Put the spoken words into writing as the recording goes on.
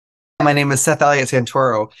My name is Seth Elliott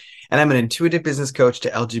Santoro, and I'm an intuitive business coach to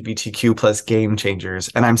LGBTQ plus game changers.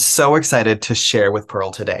 And I'm so excited to share with Pearl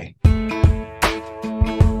today.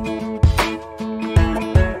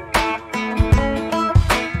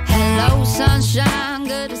 Hello, sunshine.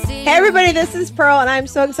 Good to see you. Hey everybody, this is Pearl, and I'm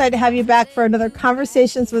so excited to have you back for another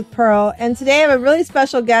Conversations with Pearl. And today I have a really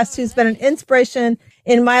special guest who's been an inspiration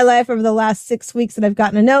in my life over the last 6 weeks that I've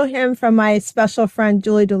gotten to know him from my special friend,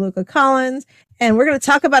 Julie DeLuca Collins. And we're going to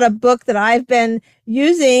talk about a book that I've been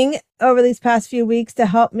using over these past few weeks to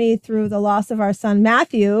help me through the loss of our son,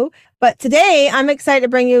 Matthew. But today I'm excited to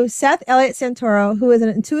bring you Seth Elliott Santoro, who is an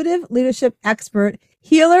intuitive leadership expert,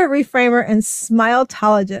 healer, reframer, and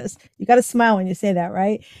smiletologist. You got to smile when you say that,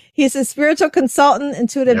 right? He's a spiritual consultant,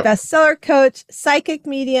 intuitive bestseller coach, psychic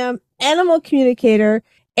medium, animal communicator,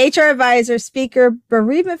 HR advisor, speaker,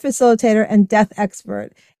 bereavement facilitator, and death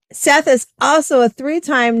expert. Seth is also a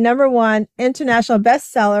 3-time #1 international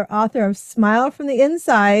bestseller, author of Smile from the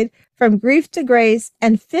Inside, From Grief to Grace,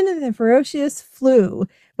 and Finn and the Ferocious Flu.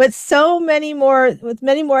 With many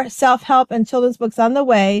more self-help and children's books on the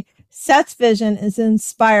way, Seth's vision is to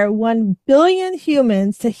inspire 1 billion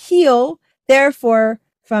humans to heal, therefore,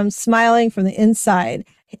 from smiling from the inside.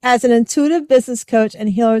 As an intuitive business coach and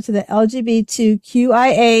healer to the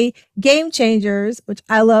LGBTQIA game changers, which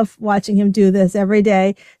I love watching him do this every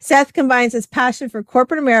day, Seth combines his passion for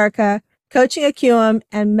corporate America, coaching acumen,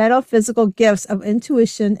 and metaphysical gifts of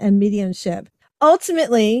intuition and mediumship.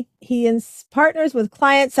 Ultimately, he partners with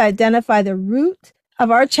clients to identify the root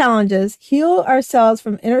of our challenges, heal ourselves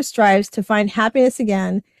from inner strifes to find happiness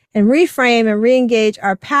again, and reframe and re-engage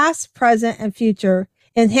our past, present, and future,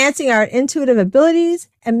 enhancing our intuitive abilities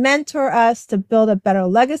and mentor us to build a better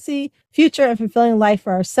legacy, future, and fulfilling life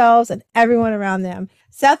for ourselves and everyone around them.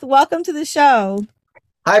 Seth, welcome to the show.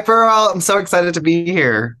 Hi, Pearl. I'm so excited to be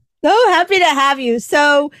here. So happy to have you.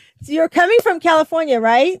 So you're coming from California,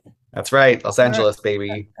 right? That's right. Los Angeles,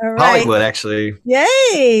 baby. All right. Hollywood, actually.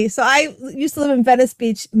 Yay. So I used to live in Venice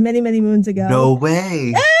Beach many, many moons ago. No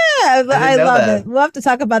way. Yeah, I know love that. it. We'll have to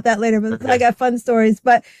talk about that later, but Okay. I got fun stories.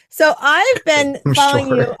 But so I've been I'm following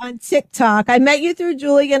sure. you on TikTok. I met you through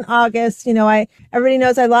Julie in August. You know, everybody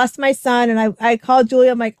knows I lost my son, and I called Julie.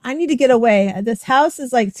 I'm like, I need to get away. This house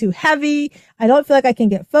is like too heavy. I don't feel like I can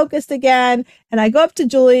get focused again. And I go up to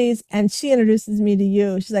Julie's, and she introduces me to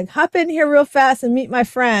you. She's like, hop in here real fast and meet my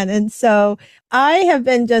friend. And so I have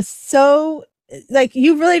been just so, like,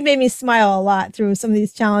 you really made me smile a lot through some of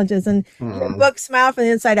these challenges. And your book, Smile from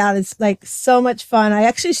the Inside Out, is like so much fun. I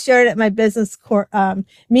actually shared it at my business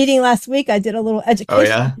meeting last week. I did a little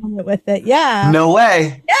education moment with it. Yeah. No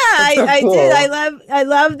way. Yeah, That's so I cool. did. I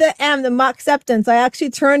love the mock acceptance. I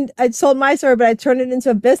sold my story, but I turned it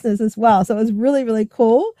into a business as well. So it was really, really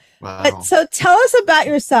cool. Wow. But so tell us about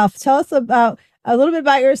yourself. Tell us about a little bit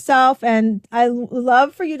about yourself, and I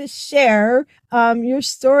love for you to share your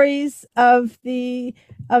stories of the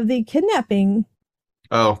kidnapping.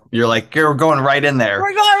 Oh, you're going right in there.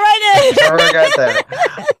 We're going right in. We're right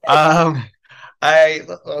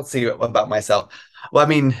there. Let's see about myself. Well, I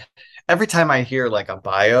mean, every time I hear like a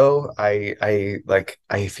bio, I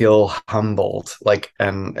feel humbled,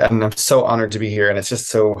 and I'm so honored to be here. And it's just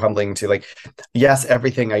so humbling to yes,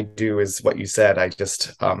 everything I do is what you said. I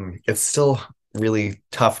just, it's still really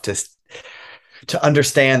tough to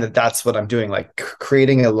understand that that's what I'm doing, like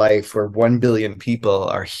creating a life where 1 billion people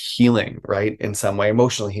are healing, right? In some way,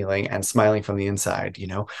 emotional healing and smiling from the inside,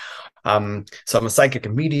 So I'm a psychic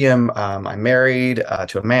and medium. I'm married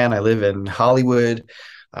to a man. I live in Hollywood.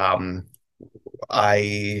 I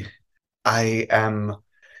am,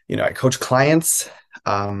 I coach clients.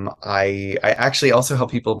 I actually also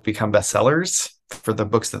help people become bestsellers for the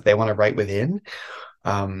books that they want to write within.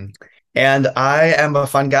 And I am a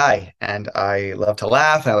fun guy, and I love to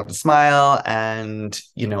laugh, and I love to smile, and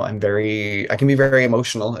I can be very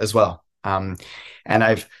emotional as well. And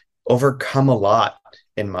I've overcome a lot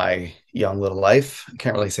in my young little life. I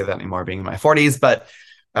can't really say that anymore, being in my 40s, but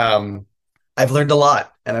I've learned a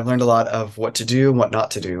lot, and I've learned a lot of what to do and what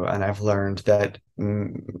not to do. And I've learned that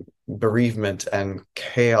bereavement and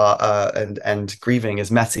chaos and grieving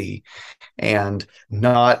is messy and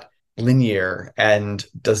not linear and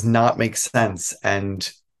does not make sense. And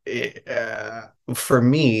for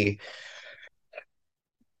me,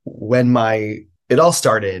 when it all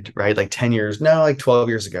started, right, like 12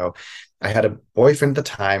 years ago, I had a boyfriend at the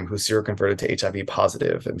time who seroconverted to HIV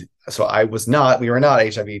positive. And so we were not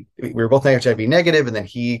HIV, we were both HIV negative, and then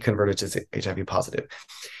he converted to HIV positive.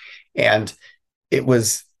 And it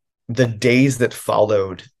was the days that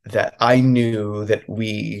followed that I knew that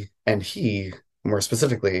we, and he more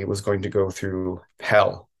specifically, was going to go through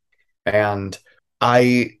hell. And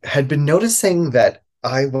I had been noticing that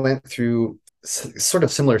I went through sort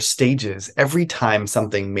of similar stages every time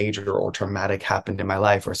something major or traumatic happened in my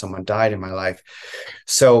life or someone died in my life.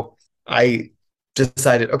 So I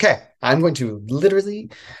decided, okay, I'm going to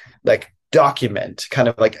literally like document kind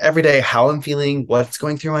of like every day how I'm feeling, what's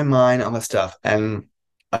going through my mind, all this stuff. And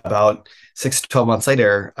about 6 to 12 months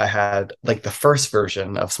later, I had like the first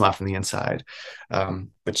version of Smile from the Inside,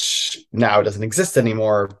 which now doesn't exist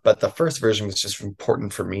anymore. But the first version was just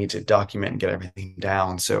important for me to document and get everything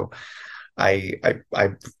down. So I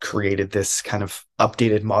created this kind of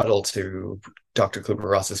updated model to Dr.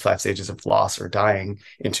 Kubler-Ross's 5 stages of loss or dying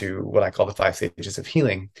into what I call the 5 stages of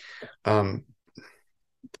healing. Um,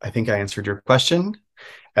 I think I answered your question.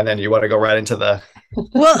 And then you want to go right into the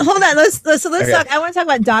Well, hold on. Let's Okay. talk. I want to talk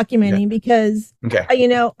about documenting because Okay.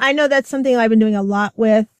 I know that's something I've been doing a lot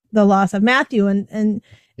with the loss of Matthew, and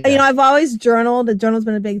Yeah. I've always journaled. The journal's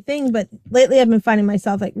been a big thing, but lately I've been finding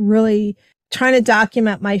myself like really trying to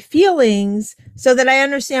document my feelings so that I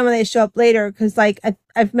understand when they show up later. Because like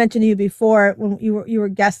I've mentioned to you before when you were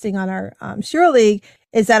guesting on our Shiro League,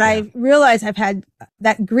 is that Yeah. I realized I've had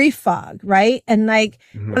that grief fog, right? And like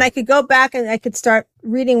Mhm. when I could go back and I could start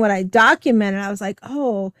reading what I documented, I was like,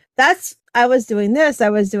 oh, I was doing this, I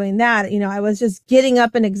was doing that. I was just getting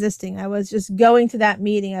up and existing. I was just going to that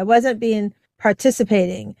meeting. I wasn't being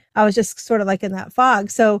participating. I was just sort of like in that fog.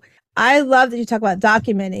 So I love that you talk about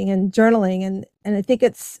documenting and journaling. And I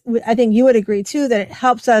think you would agree too, that it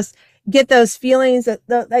helps us get those feelings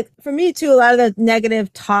like for me too, a lot of the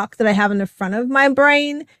negative talk that I have in the front of my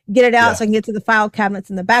brain, get it out Yeah. so I can get to the file cabinets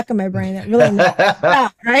in the back of my brain that really knock it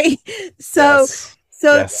out, right? So Yes.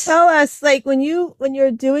 so Yes. tell us, like when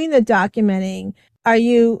you're doing the documenting, are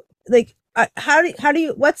you like how do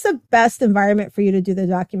you what's the best environment for you to do the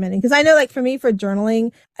documenting? Because I know like for me for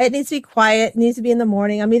journaling, it needs to be quiet, it needs to be in the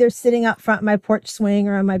morning. I'm either sitting out front of my porch swing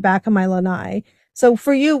or on my back of my lanai. So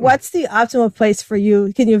for you, what's the optimal place for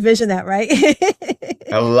you? Can you envision that, right?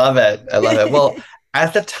 I love it. I love it. Well,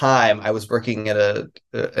 at the time, I was working at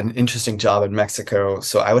an interesting job in Mexico,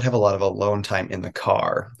 so I would have a lot of alone time in the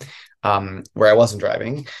car, where I wasn't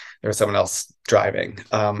driving. There was someone else driving,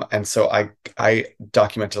 and so I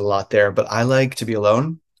documented a lot there. But I like to be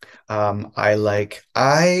alone.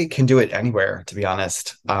 I can do it anywhere, to be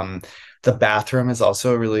honest. The bathroom is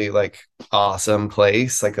also a really like awesome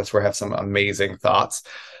place. Like that's where I have some amazing thoughts.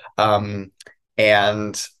 Um,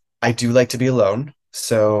 and I do like to be alone.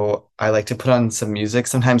 So I like to put on some music.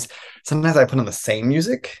 Sometimes I put on the same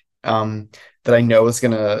music that I know is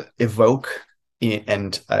gonna evoke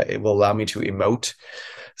and it will allow me to emote.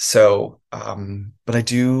 So, but I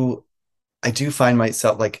do find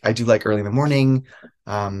myself like I do like early in the morning,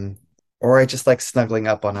 um, or I just like snuggling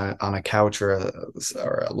up on a couch or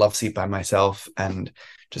a love seat by myself and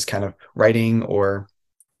just kind of writing. Or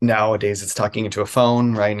nowadays it's talking into a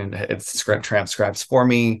phone, right? And it's transcribes for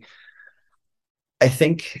me. I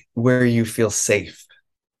think where you feel safe.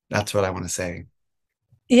 That's what I want to say.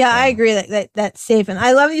 Yeah, I Yeah. agree that's safe. And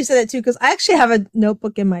I love you said that too, because I actually have a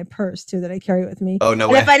notebook in my purse too that I carry with me. Oh, no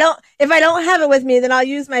And way. if I don't have it with me, then I'll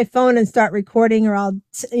use my phone and start recording, or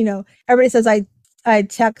everybody says I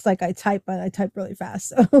text like I type, but I type really fast.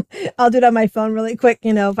 So I'll do it on my phone really quick,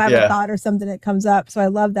 if I have a Yeah. thought or something that comes up. So I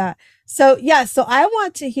love that. So yeah, so I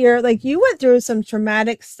want to hear, like, you went through some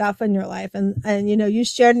traumatic stuff in your life, and you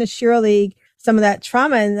shared in the Shiro League some of that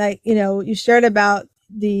trauma, and like, you shared about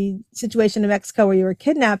the situation in Mexico where you were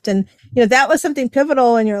kidnapped, and that was something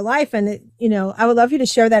pivotal in your life. And I would love you to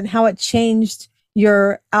share that and how it changed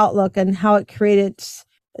your outlook and how it created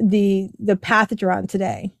the path that you're on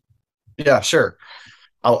today. Yeah, sure.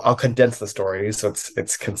 I'll condense the story so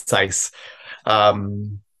it's concise.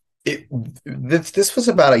 Um, this was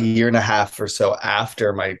about a year and a half or so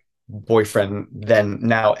after my boyfriend, then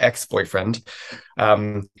now ex-boyfriend.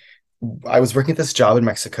 Um, I was working at this job in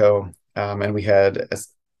Mexico, and we had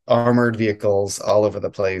armored vehicles all over the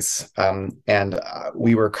place, and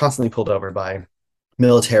we were constantly pulled over by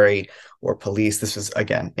military or police. This was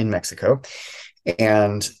again in Mexico,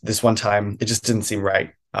 and this one time it just didn't seem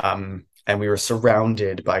right. And we were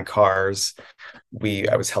surrounded by cars.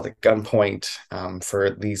 I was held at gunpoint for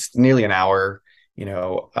at least nearly an hour.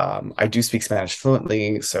 I do speak Spanish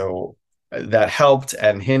fluently, so that helped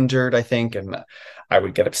and hindered, I think. And I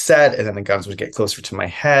would get upset, and then the guns would get closer to my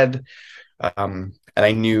head. And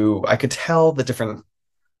I could tell that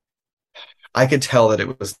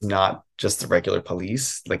it was not just the regular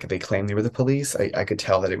police, like they claimed they were the police. I could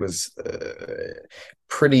tell that it was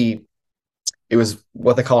it was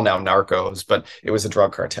what they call now narcos, but it was a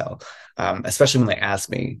drug cartel. Especially when they asked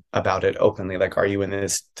me about it openly, like, are you in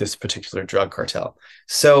this particular drug cartel?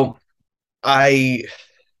 So I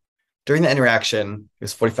during the interaction, it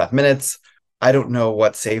was 45 minutes. I don't know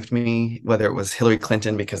what saved me, whether it was Hillary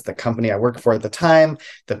Clinton, because the company I worked for at the time,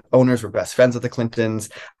 the owners were best friends with the Clintons.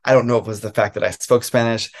 I don't know if it was the fact that I spoke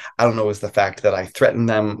Spanish. I don't know if it was the fact that I threatened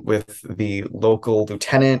them with the local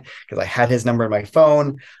lieutenant because I had his number in my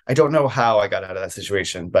phone. I don't know how I got out of that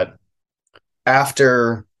situation, but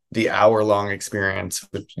after the hour-long experience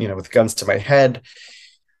with guns to my head,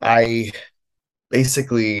 I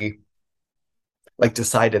basically like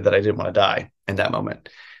decided that I didn't want to die in that moment.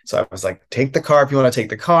 So I was like, take the car if you want to take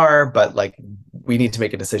the car, but like we need to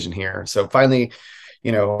make a decision here. So finally,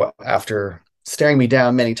 after staring me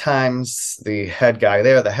down many times, the head guy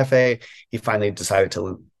there, the jefe, he finally decided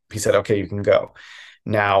he said, okay, you can go.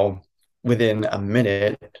 Now, within a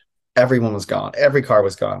minute, everyone was gone. Every car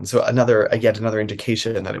was gone. So another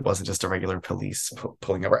indication that it wasn't just a regular police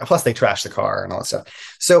pulling over. Plus they trashed the car and all that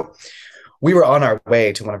stuff. So we were on our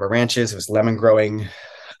way to one of our ranches. It was lemon growing.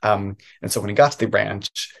 And so when we got to the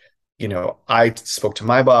ranch, I spoke to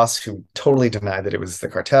my boss, who totally denied that it was the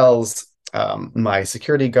cartels. My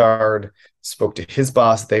security guard spoke to his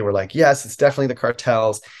boss. They were like, yes, it's definitely the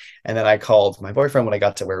cartels. And then I called my boyfriend when I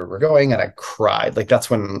got to where we were going, and I cried. Like, that's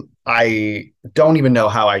when I don't even know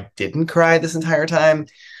how I didn't cry this entire time.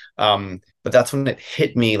 But that's when it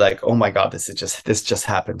hit me like, oh my God, this just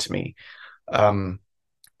happened to me.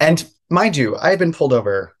 And mind you, I had been pulled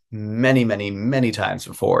over many, many, many times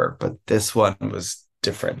before, but this one was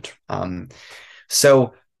different.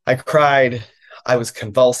 So I cried. I was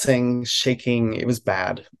convulsing, shaking. It was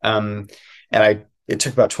bad. It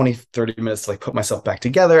took about 20, 30 minutes to like put myself back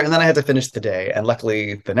together. And then I had to finish the day. And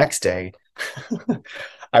luckily the next day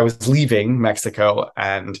I was leaving Mexico,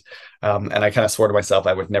 and I kind of swore to myself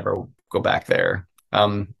I would never go back there,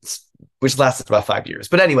 which lasted about 5 years.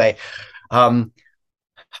 But anyway,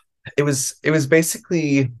 it was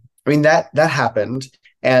basically, I mean, that happened.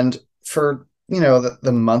 And for,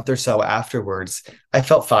 the month or so afterwards, I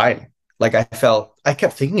felt fine. Like I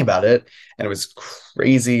kept thinking about it, and it was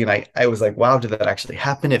crazy. And I was like, wow, did that actually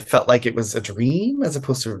happen? It felt like it was a dream as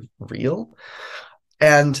opposed to real.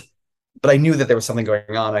 But I knew that there was something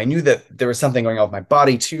going on. I knew that there was something going on with my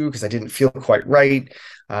body too, because I didn't feel quite right.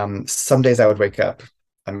 Some days I would wake up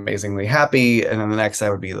amazingly happy, and then the next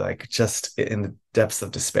I would be like just in the depths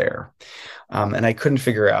of despair. And I couldn't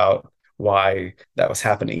figure out why that was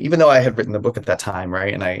happening, even though I had written the book at that time,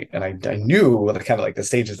 right? And I knew the kind of like the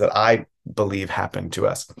stages that I believe happened to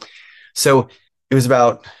us. So it was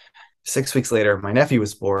about 6 weeks later, my nephew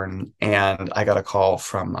was born, and I got a call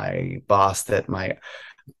from my boss that my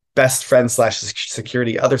best friend /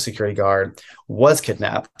 other security guard was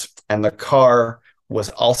kidnapped, and the car was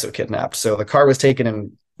also kidnapped. So the car was taken,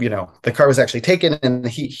 and the car was actually taken, and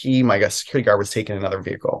my security guard was taken in another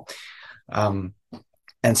vehicle.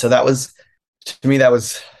 And so that was, to me, that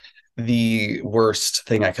was the worst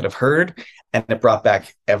thing I could have heard. And it brought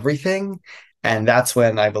back everything. And that's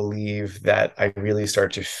when I believe that I really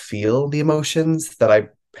started to feel the emotions that I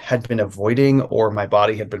had been avoiding, or my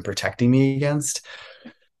body had been protecting me against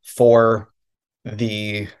for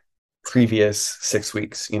the previous 6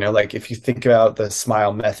 weeks. Like if you think about the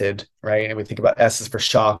SMILE method, right? And we think about S is for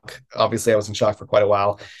shock. Obviously I was in shock for quite a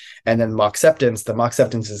while. And then the mock acceptance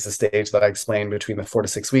is the stage that I explained between the 4 to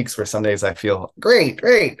 6 weeks, where some days I feel great,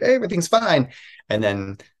 everything's fine. And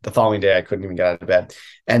then the following day I couldn't even get out of bed.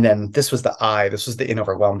 And then this was the in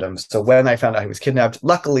overwhelmed him. So when I found out he was kidnapped,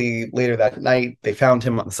 luckily later that night, they found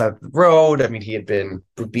him on the side of the road. I mean, he had been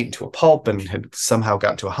beaten to a pulp and had somehow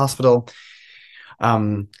gotten to a hospital.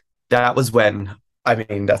 That's when I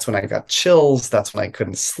got chills. That's when I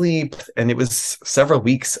couldn't sleep. And it was several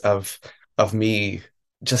weeks of me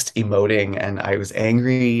just emoting, and I was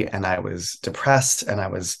angry, and I was depressed, and I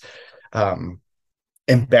was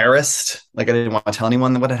embarrassed. Like I didn't want to tell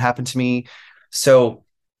anyone what had happened to me. So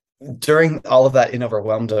during all of that in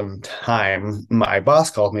overwhelmed time, my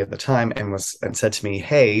boss called me at the time and said to me,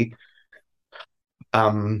 hey,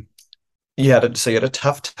 you had a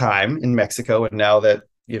tough time in Mexico, and now that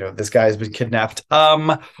this guy has been kidnapped,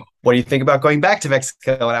 what do you think about going back to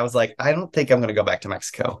Mexico? And I was like, I don't think I'm going to go back to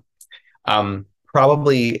Mexico,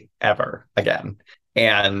 probably ever again.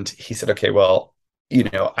 And he said, okay, well,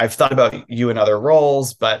 I've thought about you in other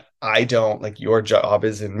roles, but I don't, like, your job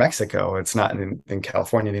is in Mexico. It's not in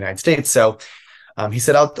California, the United States. So he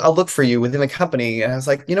said, I'll look for you within the company. And I was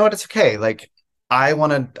like, you know what? It's okay. Like, I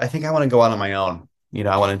think I want to go out on my own.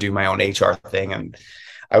 I want to do my own HR thing. And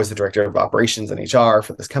I was the director of operations and HR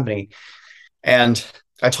for this company. And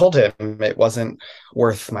I told him it wasn't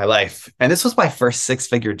worth my life. And this was my first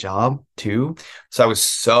six-figure job too. So I was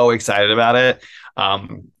so excited about it.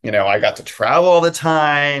 I got to travel all the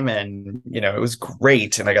time and, it was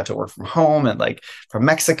great. And I got to work from home and like from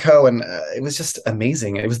Mexico. And it was just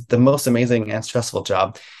amazing. It was the most amazing and stressful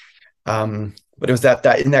job. But it was that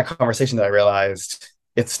in that conversation that I realized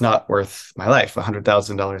it's not worth my life.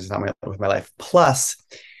 $100,000 is not worth my life. Plus,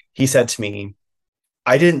 he said to me,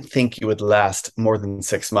 I didn't think you would last more than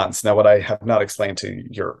 6 months. Now, what I have not explained to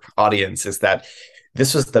your audience is that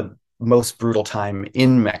this was the most brutal time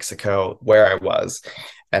in Mexico where I was.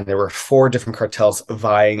 And there were 4 different cartels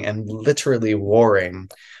vying and literally warring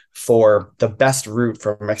for the best route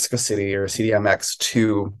from Mexico City or CDMX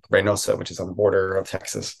to Reynosa, which is on the border of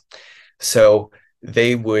Texas. So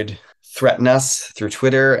they would threaten us through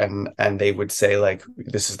Twitter and they would say, like,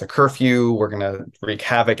 this is the curfew, we're going to wreak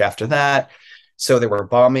havoc after that. So there were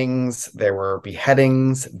bombings, there were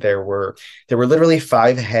beheadings, there were literally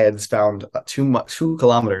 5 heads found 2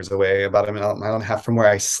 kilometers away, about a mile and a half from where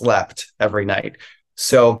I slept every night.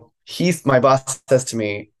 So my boss says to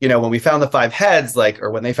me, when we found the 5 heads, or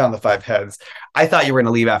when they found the 5 heads, I thought you were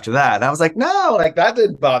going to leave after that. And I was like, no, that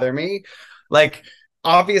didn't bother me.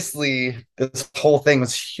 Obviously this whole thing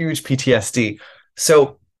was huge PTSD.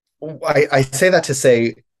 So I say that to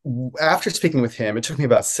say, after speaking with him, it took me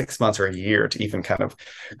about 6 months or a year to even kind of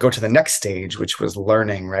go to the next stage, which was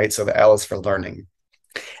learning, right? So the L is for learning.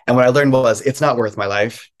 And what I learned was it's not worth my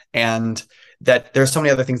life, and that there's so many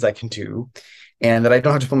other things I can do, and that I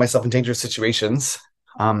don't have to put myself in dangerous situations.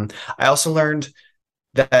 I also learned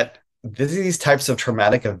that these types of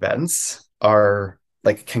traumatic events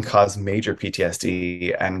can cause major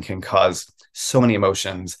PTSD and can cause so many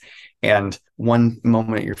emotions. And one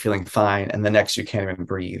moment you're feeling fine and the next you can't even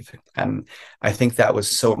breathe. And I think that was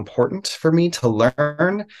so important for me to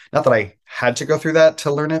learn. Not that I had to go through that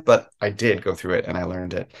to learn it, but I did go through it and I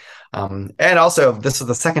learned it. And also, this was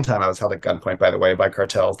the second time I was held at gunpoint, by the way, by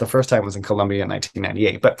cartels. The first time was in Colombia in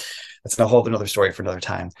 1998, but that's a whole another story for another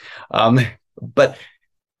time. But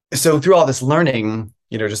so through all this learning,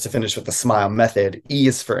 just to finish with the SMILE method, E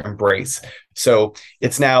is for embrace. So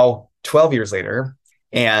it's now 12 years later,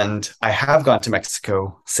 and I have gone to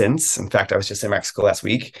Mexico since. In fact, I was just in Mexico last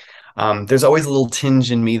week. There's always a little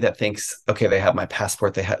tinge in me that thinks, okay, they have my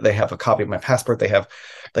passport. They have a copy of my passport. They have,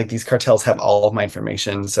 these cartels have all of my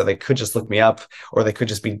information. So they could just look me up, or they could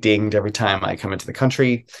just be dinged every time I come into the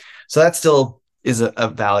country. So that still is a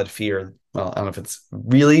valid fear. Well, I don't know if it's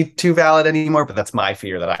really too valid anymore, but that's my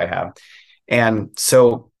fear that I have. And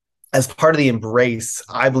so as part of the embrace,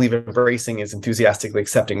 I believe embracing is enthusiastically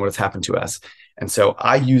accepting what has happened to us. And so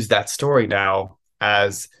I use that story now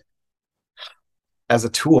as a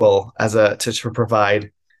tool, to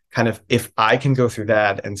provide kind of, if I can go through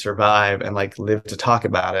that and survive and live to talk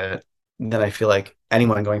about it, then I feel like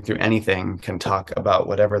anyone going through anything can talk about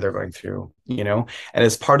whatever they're going through, And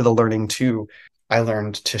as part of the learning too, I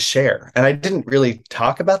learned to share. And I didn't really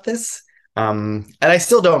talk about this. And I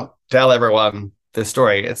still don't tell everyone this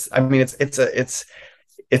story. It's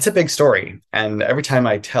a big story. And every time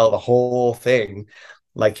I tell the whole thing,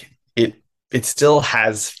 it still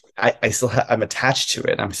has, I'm attached to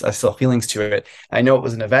it. I still have feelings to it. I know it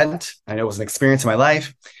was an event. I know it was an experience in my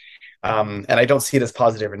life. And I don't see it as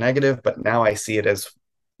positive or negative, but now I see it as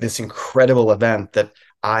this incredible event that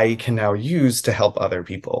I can now use to help other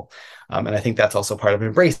people. And I think that's also part of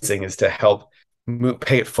embracing, is to help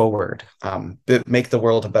pay it forward, make the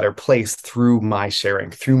world a better place through my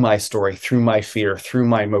sharing, through my story, through my fear, through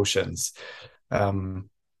my emotions.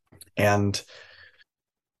 And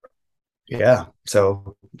yeah,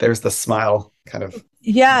 so there's the SMILE kind of.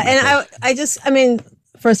 Yeah. Message. And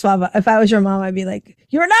first of all, if I was your mom, I'd be like,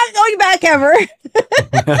 you're not going back ever.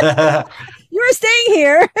 You're staying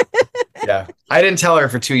here. Yeah. I didn't tell her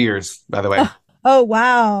for 2 years, by the way. Oh,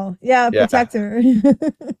 wow. Yeah. Protect her.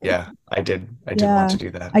 Yeah, I did want to do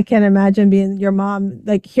that. I can't imagine being your mom,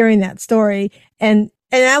 hearing that story. And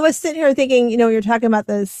I was sitting here thinking, you're talking about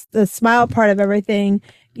the SMILE part of everything,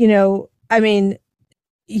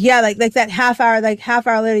 yeah, like that half hour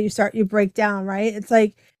later, you break down, right? It's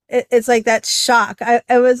like that shock. I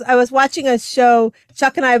was watching a show.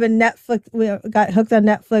 Chuck and I have been we got hooked on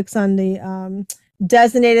Netflix on the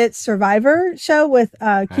Designated Survivor show with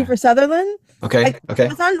Kiefer Sutherland. Okay.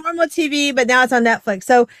 It's on normal TV, but now it's on Netflix.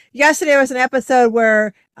 So yesterday was an episode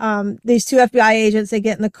where these 2 FBI agents, they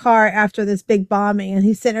get in the car after this big bombing, and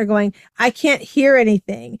he's sitting there going, I can't hear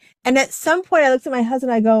anything. And at some point I looked at my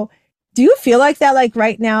husband, I go, Do you feel like that, like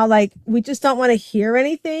right now, like we just don't want to hear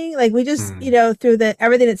anything? Like we just, Mm. through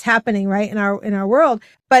everything that's happening, right, in our world,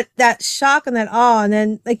 but that shock and that awe, and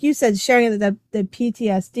then like you said, sharing the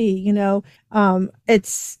PTSD,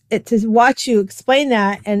 it's to watch you explain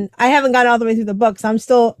that. And I haven't gotten all the way through the book, so I'm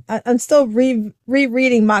still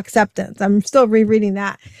rereading Mock Acceptance. I'm still rereading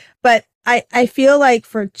that. But I feel like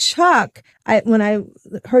for Chuck, when I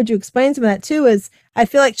heard you explain some of that too, is I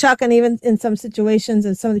feel like Chuck, and even in some situations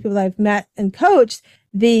and some of the people that I've met and coached,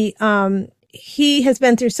 he has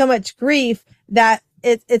been through so much grief that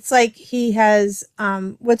it's like he has,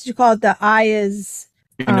 what did you call it? The I is,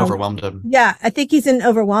 Being overwhelmed him. yeah, I think he's in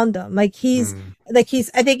overwhelmed him. I think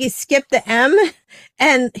he skipped the M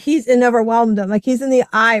and he's in overwhelmed him. Like he's in the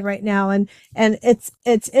I right now. And it's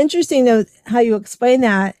interesting though, how you explain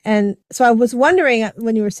that. And so I was wondering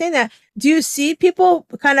when you were saying that, do you see people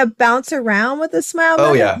kind of bounce around with a smile?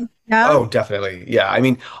 Oh, yeah. Yeah. Oh, definitely. Yeah. I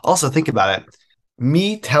mean, also think about it.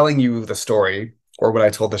 Me telling you the story, or when I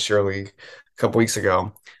told the Shirley a couple weeks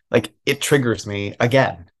ago, like it triggers me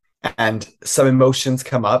again, and some emotions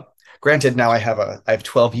come up. Granted, now I have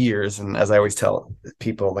 12 years, and as I always tell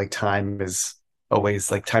people, like time is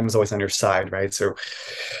always on your side, right? So,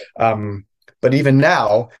 but even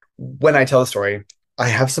now, when I tell the story, I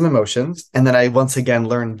have some emotions, and then I once again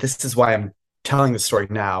learn this is why I'm telling the story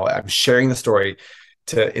now. I'm sharing the story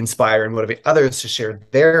to inspire and motivate others to share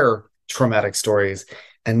their traumatic stories,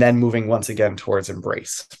 and then moving once again towards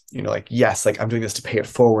embrace. Like, yes, like I'm doing this to pay it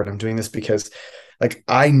forward. I'm doing this because like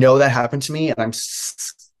I know that happened to me, and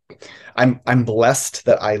I'm blessed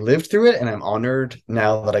that I lived through it, and I'm honored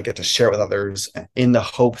now that I get to share it with others in the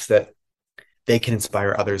hopes that they can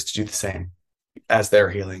inspire others to do the same as they're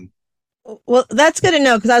healing. Well, that's good to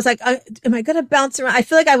know, because I was like, am I going to bounce around? I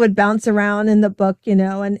feel like I would bounce around in the book, and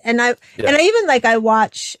I even like I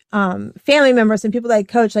watch family members and people that I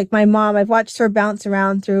coach, like my mom. I've watched her bounce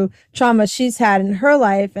around through trauma she's had in her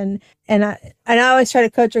life, and I always try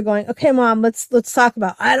to coach her, going, okay, mom, let's talk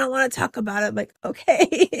about. I don't want to talk about it. I'm like, okay,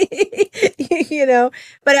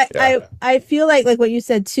 But I feel like what you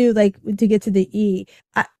said too, like to get to the E.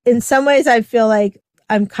 In some ways, I feel like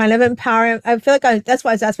I'm kind of empowering. I feel like that's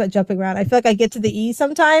why I was asked about jumping around. I feel like I get to the E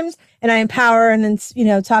sometimes and I empower and then,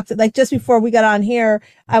 talk to, like just before we got on here,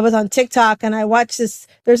 I was on TikTok and I watched there's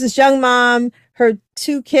this young mom, her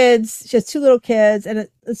 2 kids, she has 2 little kids, and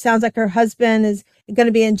it sounds like her husband is going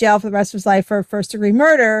to be in jail for the rest of his life for first degree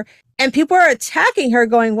murder. And people are attacking her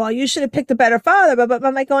going, well, you should have picked a better father. But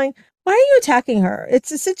I'm like going, why are you attacking her?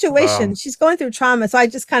 It's a situation. Wow. She's going through trauma. So I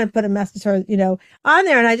just kind of put a message to her, on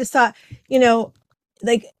there. And I just thought,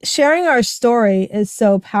 like sharing our story is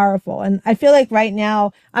so powerful. And I feel like right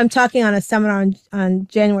now I'm talking on a seminar on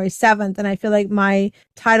January 7th. And I feel like my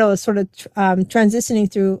title is sort of transitioning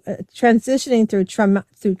through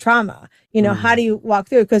trauma. How do you walk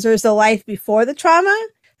through it? Because there's a life before the trauma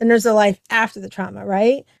and there's a life after the trauma,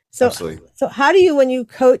 right? So, Absolutely. So how do you, when you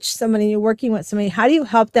coach somebody, you're working with somebody, how do you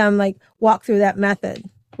help them like walk through that method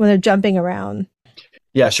when they're jumping around?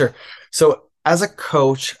 Yeah, sure. So as a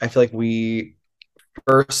coach, I feel like we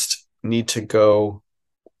first need to go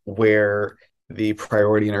where the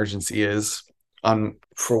priority and urgency is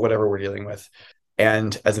for whatever we're dealing with.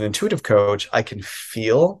 And as an intuitive coach, I can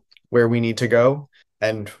feel where we need to go.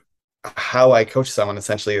 And how I coach someone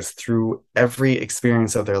essentially is through every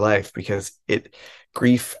experience of their life, because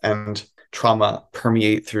grief and trauma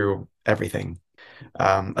permeate through everything.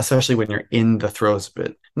 Especially when you're in the throes of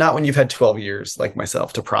it. Not when you've had 12 years like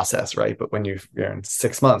myself to process, right? But when you're in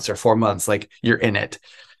 6 months or 4 months, like you're in it.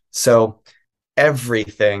 So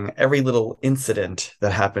everything, every little incident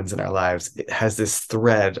that happens in our lives, it has this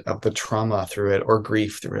thread of the trauma through it or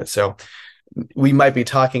grief through it. So we might be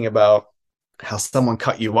talking about how someone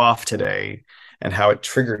cut you off today and how it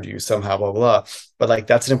triggered you somehow, blah, blah. But like,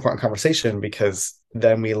 that's an important conversation, because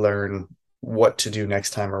then we learn what to do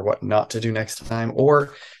next time or what not to do next time,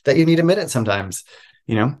 or that you need a minute sometimes,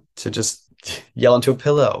 to just yell into a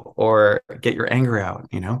pillow or get your anger out,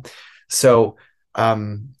 So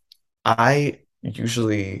I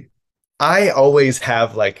always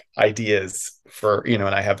have like ideas for, and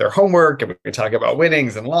I have their homework and we talk about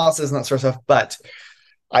winnings and losses and that sort of stuff, but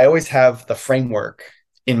I always have the framework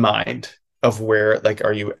in mind of where, like,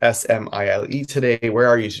 are you SMILE today? Where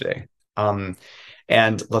are you today?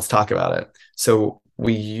 And let's talk about it. So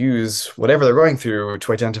we use whatever they're going through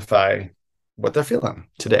to identify what they're feeling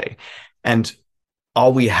today. And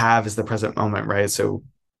all we have is the present moment, right? So,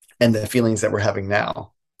 and the feelings that we're having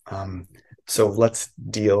now. So let's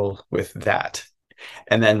deal with that.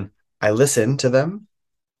 And then I listen to them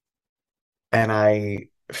and I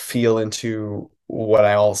feel into what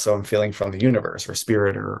I also am feeling from the universe or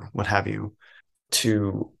spirit or what have you,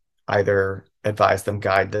 to either advise them,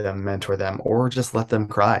 guide them, mentor them, or just let them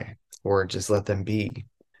cry or just let them be.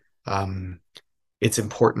 Um, it's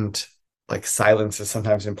important. Like silence is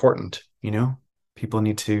sometimes important, people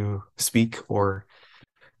need to speak or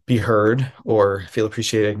be heard or feel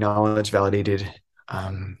appreciated, acknowledged, validated.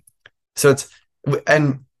 Um, so it's,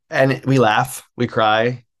 and we laugh, we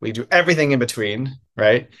cry, we do everything in between,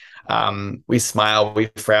 right? We smile, we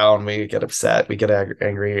frown, we get upset, we get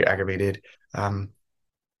angry, aggravated.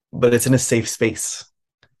 But it's in a safe space.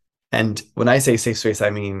 And when I say safe space, I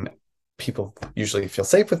mean people usually feel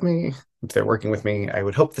safe with me. If they're working with me, I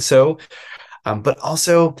would hope so. But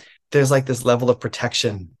also there's like this level of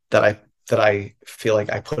protection that I feel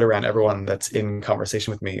like I put around everyone that's in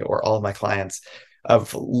conversation with me or all of my clients,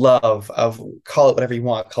 of love, of call it whatever you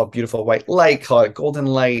want, call it beautiful white light, call it golden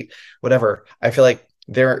light, whatever. I feel like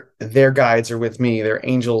their guides are with me, their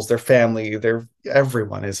angels, their family,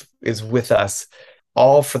 everyone is with us,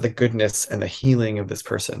 all for the goodness and the healing of this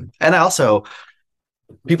person. And I also,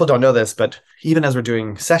 people don't know this, but even as we're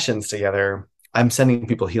doing sessions together, I'm sending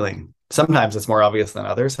people healing. Sometimes it's more obvious than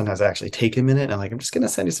others. Sometimes I actually take a minute and I'm like, I'm just going to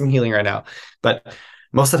send you some healing right now. But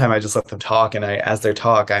most of the time I just let them talk. And as they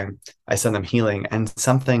talk, I send them healing. And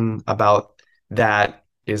something about that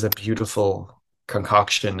is a beautiful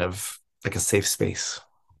concoction of like a safe space.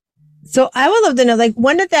 So I would love to know, like,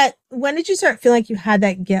 when did you start feeling like you had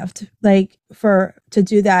that gift, like to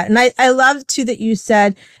do that? And I love too that you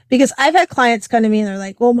said, because I've had clients come to me and they're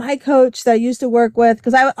like, well, my coach that I used to work with,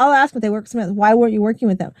 because I'll ask what they work with, why weren't you working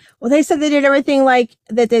with them? Well, they said they did everything like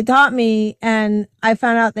that they taught me. And I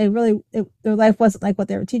found out their life wasn't like what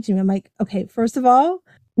they were teaching me. I'm like, okay, first of all,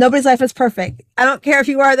 nobody's life is perfect. I don't care if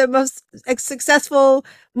you are the most successful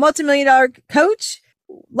multi-million-dollar coach.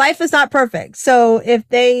 Life is not perfect. So if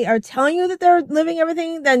they are telling you that they're living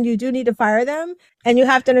everything, then you do need to fire them. And you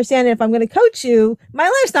have to understand, if I'm going to coach you, my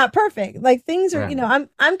life's not perfect. Like things are,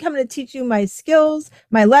 I'm coming to teach you my skills,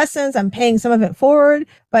 my lessons. I'm paying some of it forward,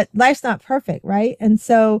 but life's not perfect. Right. And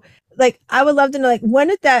so like, I would love to know, like, when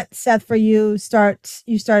did that, Seth, for you start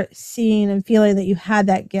seeing and feeling that you had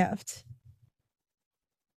that gift?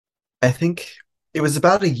 I think it was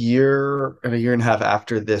about a year and a half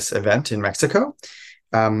after this event in Mexico.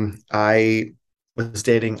 I was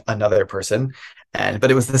dating another person,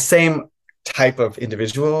 but it was the same type of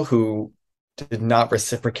individual who did not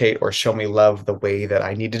reciprocate or show me love the way that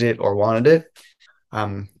I needed it or wanted it.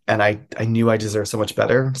 And I knew I deserved so much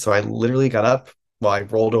better. So I literally got up, I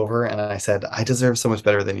rolled over and I said, I deserve so much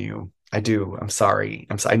better than you. I do. I'm sorry.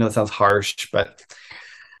 I know it sounds harsh, but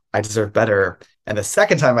I deserve better. And the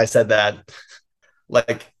second time I said that,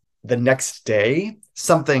 like the next day,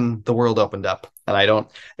 the world opened up. And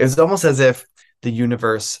it was almost as if the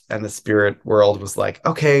universe and the spirit world was like,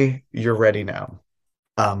 okay, you're ready now.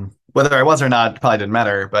 Whether I was or not probably didn't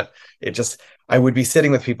matter, but I would be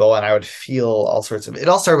sitting with people and I would feel all sorts of, it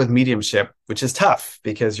all started with mediumship, which is tough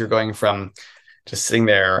because you're going from just sitting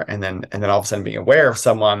there and then all of a sudden being aware of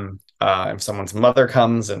someone. If someone's mother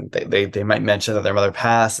comes and they might mention that their mother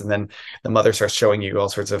passed, and then the mother starts showing you all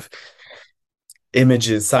sorts of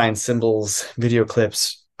images, signs, symbols, video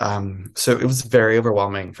clips. So it was very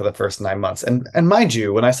overwhelming for the first 9 months. And mind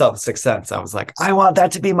you, when I saw The Sixth Sense, I was like, I want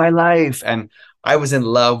that to be my life. And I was in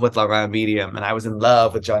love with Long Island Medium, and I was in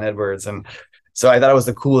love with John Edwards. And so I thought it was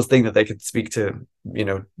the coolest thing that they could speak to,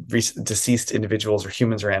 deceased individuals or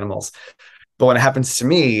humans or animals. But when it happened to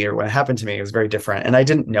me, it was very different. And I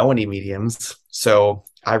didn't know any mediums. So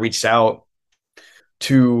I reached out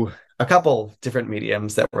to a couple different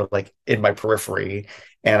mediums that were like in my periphery.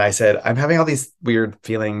 And I said, I'm having all these weird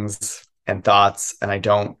feelings and thoughts, and I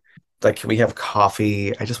don't can we have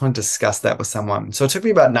coffee? I just want to discuss that with someone. So it took me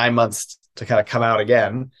about 9 months to kind of come out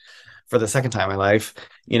again for the second time in my life,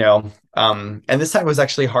 and this time was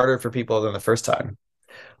actually harder for people than the first time.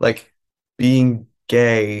 Like being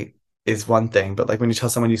gay is one thing, but like when you tell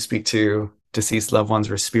someone you speak to deceased loved ones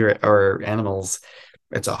or spirit or animals,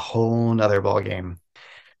 it's a whole nother ball game,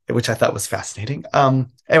 which I thought was fascinating.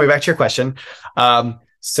 Anyway, back to your question.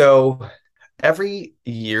 So every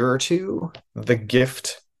year or two, the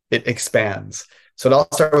gift, it expands. So it all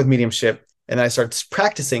started with mediumship, and then I started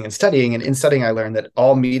practicing and studying. And in studying, I learned that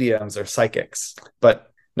all mediums are psychics,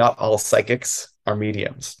 but not all psychics are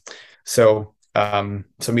mediums. So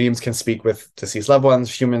mediums can speak with deceased loved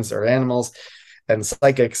ones, humans or animals, and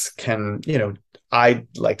psychics can, I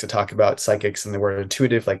like to talk about psychics in the word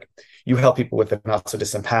intuitive, like you help people with the not so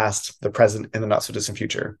distant past, the present, and the not so distant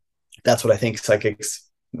future. That's what I think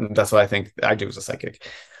I do as a psychic.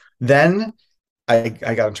 Then I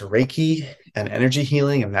got into Reiki and energy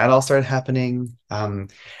healing, and that all started happening. And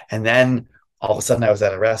then all of a sudden, I was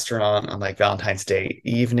at a restaurant on like Valentine's Day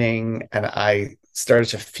evening, and I started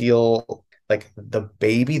to feel like the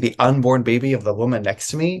baby, the unborn baby of the woman next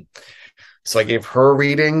to me. So I gave her a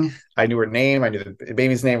reading. I knew her name. I knew the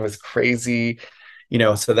baby's name was crazy,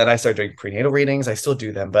 So then I started doing prenatal readings. I still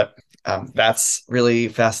do them, but that's really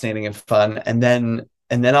fascinating and fun. And then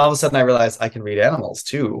all of a sudden, I realized I can read animals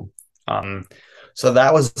too. Um, so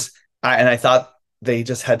that was, and I thought they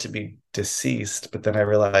just had to be deceased, but then I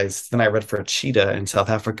realized, then I read for a cheetah in South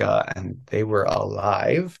Africa, and they were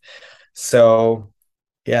alive. So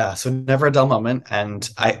yeah, so never a dull moment, and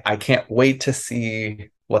I can't wait to see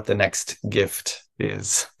what the next gift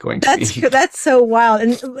is going to be. That's so wild.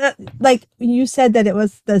 And like you said that it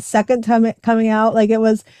was the second time coming out, like it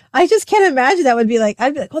was, I just can't imagine that would be like,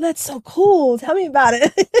 I'd be like, oh, that's so cool. Tell me about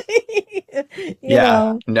it.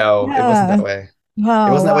 Yeah, no, it wasn't that way. It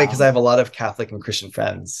Wow, wasn't that way because wow. I have a lot of Catholic and Christian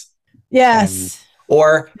friends, and Yes.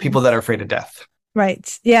 or people that are afraid of death.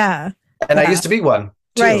 Right. Yeah. And I Yeah. used to be one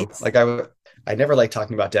too. Right. Like I never liked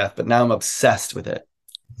talking about death, but now I'm obsessed with it.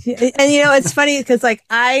 And it's funny because like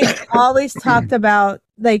I always talked about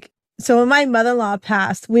like, so when my mother-in-law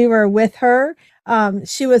passed, we were with her.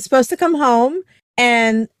 She was supposed to come home,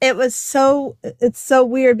 and it's so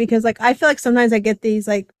weird because like I feel like sometimes I get these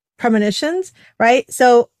like premonitions, right?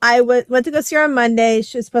 So I went to go see her on Monday.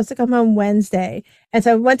 She was supposed to come home Wednesday. And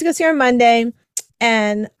so I went to go see her on Monday,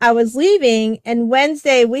 and I was leaving, and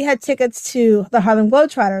Wednesday we had tickets to the Harlem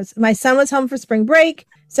Globetrotters. My son was home for spring break,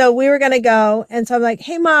 so we were going to go. And so I'm like,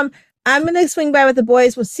 hey, mom, I'm going to swing by with the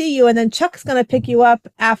boys. We'll see you. And then Chuck's going to pick you up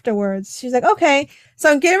afterwards. She's like, okay. So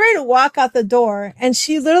I'm getting ready to walk out the door. And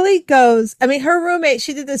she literally goes, I mean, her roommate,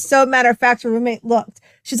 she did this so matter of fact, her roommate looked.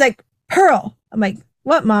 She's like, Pearl. I'm like,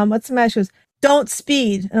 what, mom? What's the matter? She goes, don't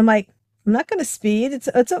speed. And I'm like, I'm not going to speed. It's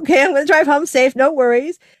okay. I'm going to drive home safe. No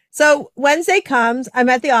worries. So Wednesday comes, I'm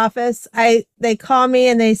at the office. They call me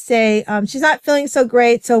and they say, she's not feeling so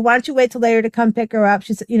great. So why don't you wait till later to come pick her up?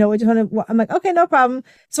 She said, we just want to, I'm like, okay, no problem.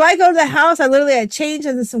 So I go to the house. I change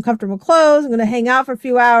into some comfortable clothes. I'm going to hang out for a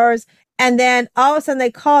few hours. And then all of a sudden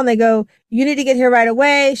they call and they go, you need to get here right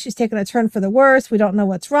away. She's taking a turn for the worse. We don't know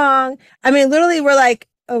what's wrong. I mean, literally we're like,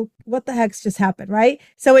 oh, what the heck's just happened, right?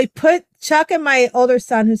 So we put Chuck and my older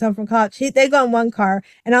son, who's home from college, they go in one car.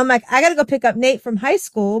 And I'm like, I got to go pick up Nate from high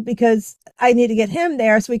school because I need to get him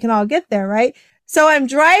there so we can all get there, right? So I'm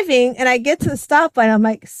driving and I get to the stoplight. I'm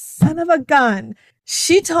like, son of a gun.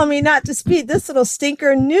 She told me not to speed. This little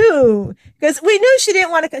stinker knew because we knew she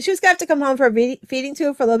didn't want to. She was going to have to come home for a feeding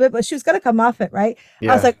tube for a little bit, but she was going to come off it, right? I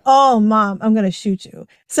was Yeah. like, "Oh, mom, I'm going to shoot you."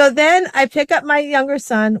 So then I pick up my younger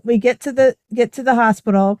son. We get to the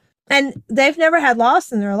hospital, and they've never had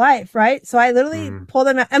loss in their life, right? So I literally Mm. pull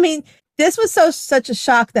them out. I mean, this was such a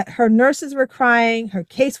shock that her nurses were crying, her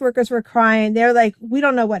caseworkers were crying. They're like, "We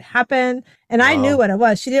don't know what happened," and I knew Wow. what it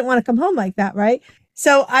was. She didn't want to come home like that, right?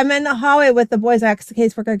 So I'm in the hallway with the boys. I asked the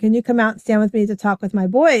caseworker, can you come out and stand with me to talk with my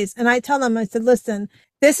boys? And I tell them, I said, listen,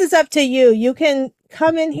 this is up to you. You can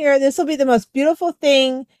come in here. This will be the most beautiful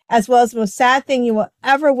thing as well as the most sad thing you will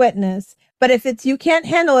ever witness. But if you can't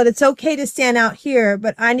handle it, it's okay to stand out here,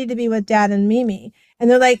 but I need to be with dad and Mimi. And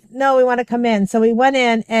they're like, no, we want to come in. So we went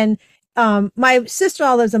in, and my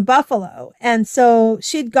sister-in-law lives in Buffalo. And so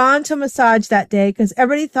she'd gone to a massage that day because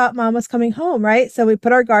everybody thought mom was coming home, right? So we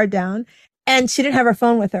put our guard down, and she didn't have her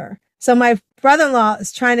phone with her. So my brother-in-law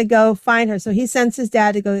is trying to go find her. So he sends his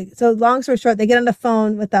dad to go. So long story short, they get on the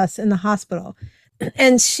phone with us in the hospital.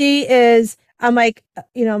 And I'm like,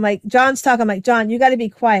 I'm like, John's talking. I'm like, John, you got to be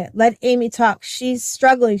quiet. Let Amy talk. She's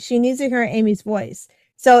struggling. She needs to hear Amy's voice.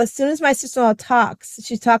 So as soon as my sister-in-law talks,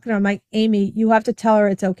 she's talking to her. I'm like, Amy, you have to tell her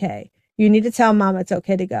it's okay. You need to tell mom it's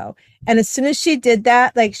okay to go. And as soon as she did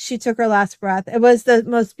that, like she took her last breath. It was the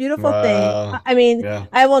most beautiful thing. Wow. I mean, Yeah.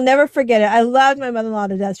 I will never forget it. I loved my mother-in-law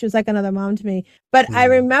to death. She was like another mom to me. But I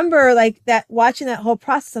Mm. remember like that, watching that whole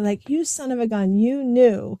process. I'm like, you son of a gun, you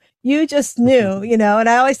knew. You just knew, and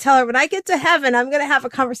I always tell her when I get to heaven, I'm going to have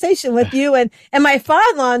a conversation with you. And my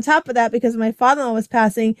father-in-law on top of that, because my father-in-law was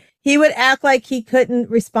passing, he would act like he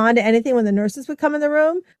couldn't respond to anything when the nurses would come in the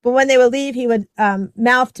room. But when they would leave, he would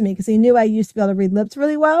mouth to me because he knew I used to be able to read lips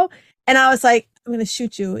really well. And I was like, I'm going to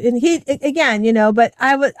shoot you. And he, again, but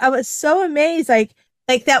I was so amazed, like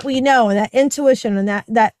that we know, and that intuition, and that,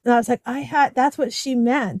 and I was like, that's what she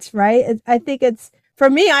meant. Right. For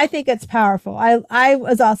me, I think it's powerful. I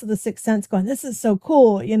was also the sixth sense going, this is so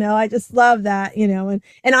cool. I just love that, and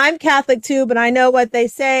I'm Catholic too, but I know what they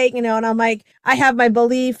say, and I'm like, I have my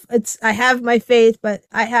belief. I have my faith, but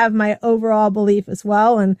I have my overall belief as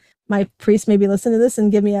well. And my priest maybe listen to this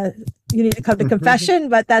and give me you need to come to confession,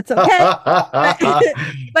 but that's okay.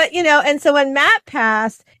 But and so when Matt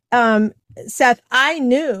passed, Seth, I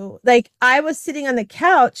knew, like, I was sitting on the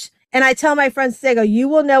couch and I tell my friends today, I go, you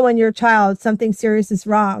will know when your child, something serious is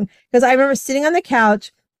wrong. Because I remember sitting on the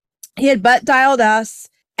couch, he had butt dialed us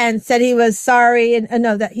and said he was sorry. And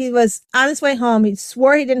no, that he was on his way home. He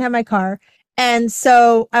swore he didn't have my car. And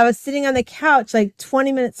so I was sitting on the couch like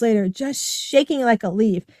 20 minutes later, just shaking like a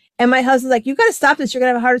leaf. And my husband's like, you got to stop this. You're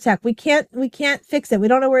going to have a heart attack. We can't fix it. We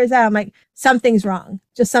don't know where he's at. I'm like, something's wrong.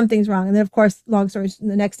 Just something's wrong. And then of course, long story,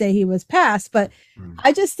 the next day he was passed. But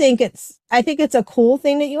I just think it's a cool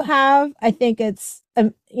thing that you have. I think it's,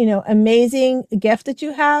 amazing gift that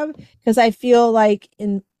you have. Cause I feel like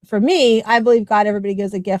for me, I believe God, everybody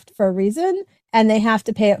gives a gift for a reason and they have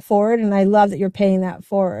to pay it forward. And I love that you're paying that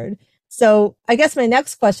forward. So I guess my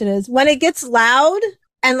next question is, when it gets loud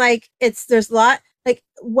and like there's a lot, like,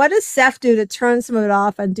 what does Seth do to turn some of it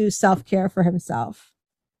off and do self-care for himself?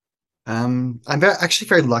 I'm actually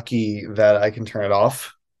very lucky that I can turn it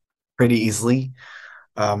off pretty easily.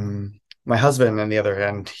 My husband, on the other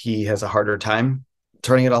hand, he has a harder time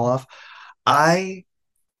turning it all off.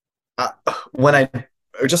 When I'm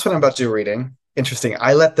about to do a reading, interesting,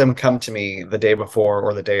 I let them come to me the day before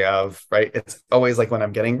or the day of, right? It's always like when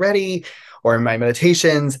I'm getting ready or in my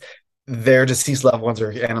meditations, their deceased loved ones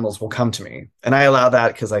or animals will come to me. And I allow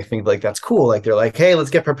that because I think like that's cool. Like they're like, hey, let's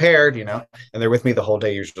get prepared, and they're with me the whole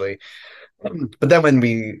day usually. But then when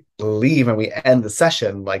we leave and we end the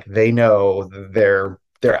session, like they know they're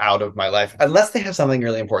out of my life. Unless they have something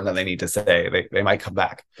really important that they need to say, they might come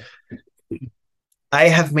back. I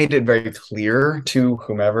have made it very clear to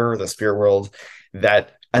whomever, the spirit world,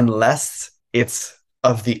 that unless it's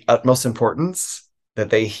of the utmost importance that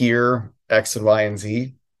they hear X and Y and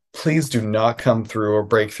Z, please do not come through or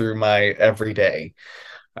break through my everyday.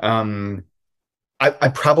 I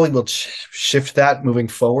probably will shift that moving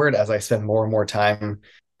forward as I spend more and more time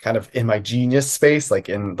kind of in my genius space,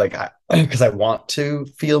 because I want to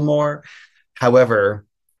feel more. However,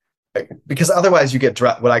 because otherwise you get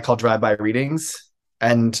what I call drive-by readings.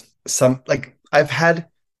 And I've had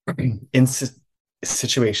in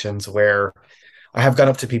situations where I have gone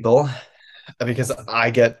up to people because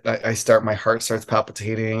my heart starts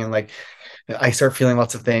palpitating and like I start feeling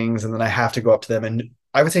lots of things, and then I have to go up to them. And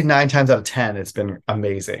I would say 9 times out of 10, it's been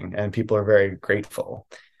amazing and people are very grateful.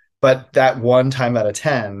 But that 1 time out of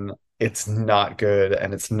 10, it's not good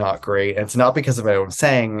and it's not great. And it's not because of what I'm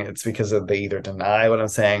saying. It's because they either deny what I'm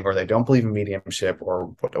saying or they don't believe in mediumship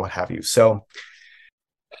or what have you. So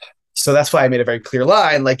that's why I made a very clear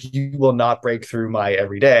line, like, you will not break through my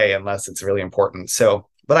everyday unless it's really important. So,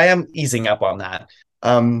 but I am easing up on that.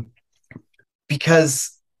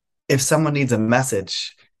 Because if someone needs a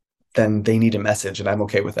message, then they need a message, and I'm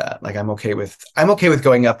okay with that. Like, I'm okay with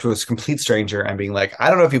going up to a complete stranger and being like, I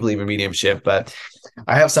don't know if you believe in mediumship, but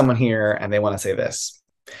I have someone here and they want to say this.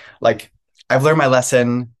 Like, I've learned my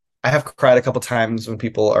lesson. I have cried a couple times when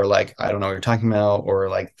people are like, I don't know what you're talking about, or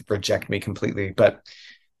like reject me completely. But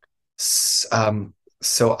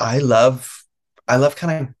so I love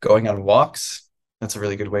kind of going on walks. That's a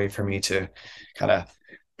really good way for me to kind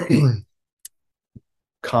of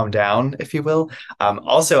calm down, if you will.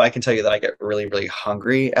 Also, I can tell you that I get really, really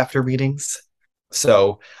hungry after readings.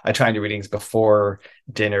 So I try and do readings before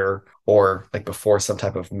dinner or like before some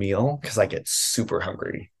type of meal because I get super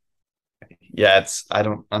hungry. Yeah, I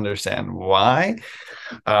don't understand why.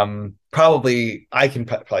 Probably I can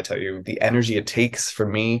probably tell you the energy it takes for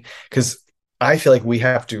me, because I feel like we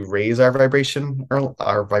have to raise our vibration or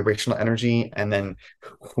our vibrational energy, and then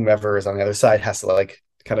whomever is on the other side has to like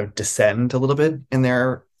kind of descend a little bit in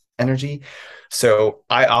their energy. So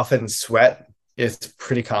I often sweat. It's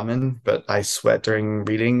pretty common, but I sweat during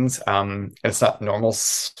readings. It's not normal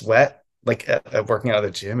sweat like at working out of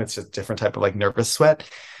the gym. It's just a different type of like nervous sweat.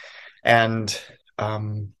 And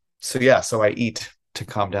so I eat to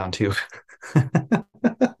calm down too.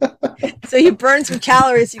 So you burn some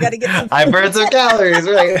calories. You got to get some. I burn some calories,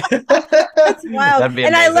 right? That's wild. And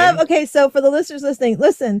amazing. I love. Okay, so for the listeners listening,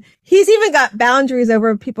 listen. He's even got boundaries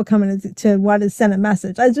over people coming to want to send a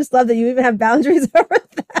message. I just love that you even have boundaries over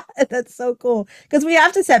that. That's so cool, because we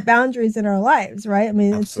have to set boundaries in our lives, right? I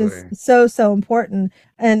mean, Absolutely. It's just so important.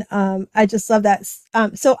 And I just love that.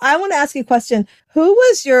 So I want to ask you a question. Who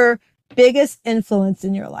was your biggest influence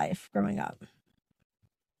in your life growing up?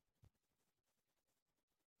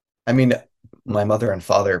 I mean, my mother and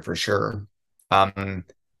father for sure. I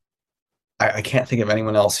can't think of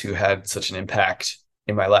anyone else who had such an impact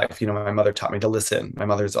in my life. My mother taught me to listen. My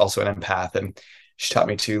mother's also an empath, and she taught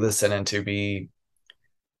me to listen and to be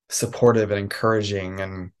supportive and encouraging.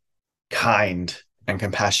 And kind and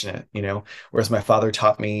compassionate, whereas my father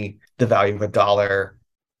taught me the value of a dollar,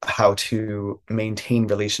 how to maintain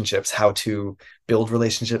relationships, how to build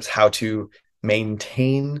relationships, how to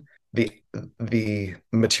maintain the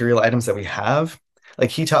material items that we have. Like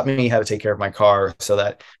he taught me how to take care of my car so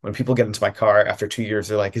that when people get into my car after 2 years,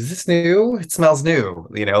 they're like, is this new? It smells new.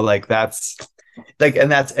 Like that's like, and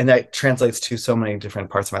that translates to so many different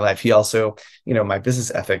parts of my life. He also, my business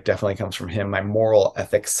ethic definitely comes from him. My moral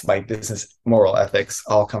ethics, my business moral ethics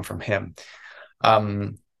all come from him.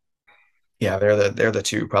 Yeah, they're the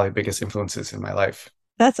two probably biggest influences in my life.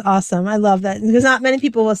 That's awesome. I love that because not many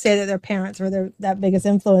people will say that their parents were their that biggest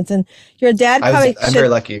influence. And your dad probably I'm very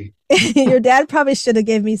lucky. your dad probably should have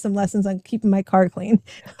gave me some lessons on keeping my car clean.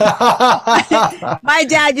 My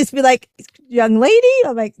dad just be like, young lady.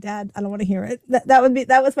 I'm like, Dad, I don't want to hear it.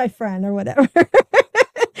 That was my friend or whatever.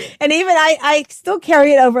 And even I still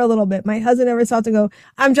carry it over a little bit. My husband ever saw to go,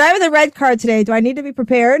 I'm driving the red car today. Do I need to be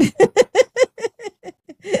prepared?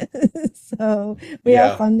 So we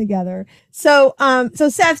have fun together. So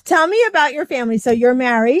Seth, tell me about your family. So you're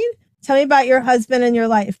married. Tell me about your husband and your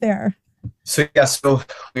life there. So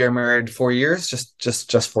we are married 4 years,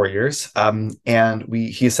 just 4 years. And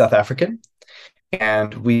he's South African,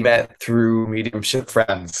 and we met through mediumship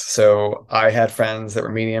friends. So I had friends that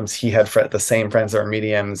were mediums. He had the same friends that were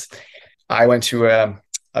mediums. I went to a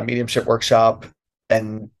mediumship workshop,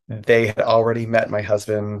 and they had already met my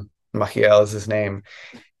husband. Machiel is his name.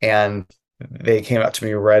 And they came up to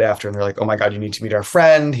me right after, and they're like, oh my God, you need to meet our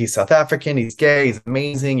friend. He's South African. He's gay. He's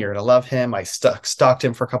amazing. You're going to love him. I stalked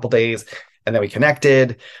him for a couple of days, and then we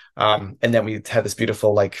connected. And then we had this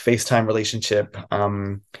beautiful like FaceTime relationship.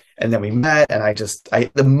 And then we met, and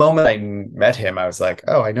the moment I met him, I was like,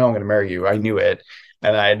 oh, I know I'm going to marry you. I knew it.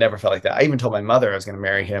 And I had never felt like that. I even told my mother I was going to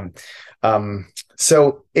marry him.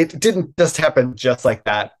 So it didn't just happen just like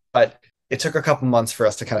that, but it took a couple months for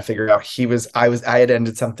us to kind of figure out I had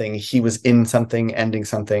ended something. He was in something, ending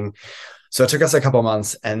something. So it took us a couple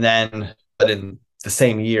months. And then, but in the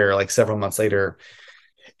same year, like several months later,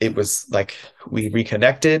 it was like we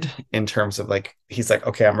reconnected in terms of like, he's like,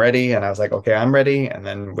 okay, I'm ready. And I was like, okay, I'm ready. And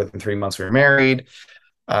then within 3 months we were married.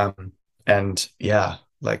 And yeah,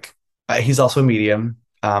 like he's also a medium.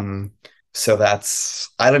 So I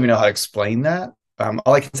don't even know how to explain that.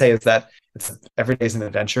 All I can say is that every day is an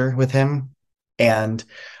adventure with him. And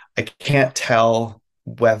I can't tell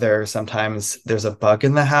whether sometimes there's a bug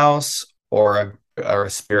in the house or a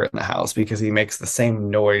spirit in the house, because he makes the same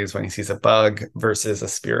noise when he sees a bug versus a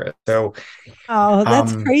spirit. So,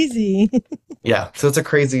 that's crazy. Yeah. So it's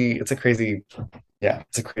crazy. Yeah,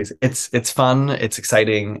 it's fun. It's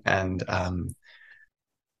exciting. And,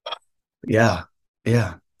 yeah.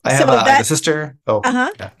 I have a sister. Oh,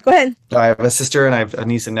 yeah. Go ahead. I have a sister, and I have a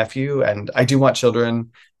niece and nephew, and I do want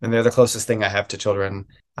children, and they're the closest thing I have to children.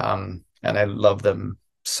 And I love them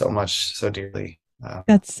so much, so dearly.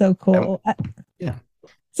 That's so cool. Yeah.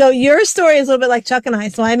 So your story is a little bit like Chuck and I.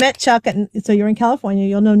 So I met Chuck, so you're in California.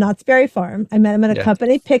 You'll know Knott's Berry Farm. I met him at a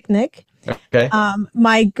company picnic. Okay.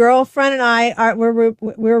 My girlfriend and I we're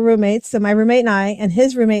roommates. So my roommate and I and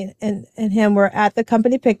his roommate and him were at the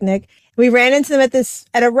company picnic. We ran into them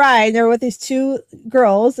at a ride. They were with these two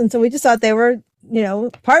girls, and so we just thought they were,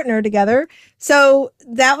 partnered together. So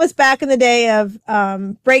that was back in the day of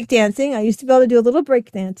break dancing. I used to be able to do a little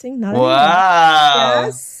break dancing. Not anymore. Wow.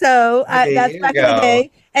 Yeah, so that's back in the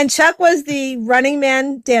day. And Chuck was the Running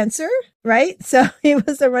Man dancer, right? So he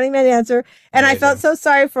was the Running Man dancer, and amazing. I felt so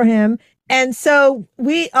sorry for him. And so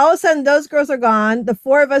all of a sudden, those girls are gone. The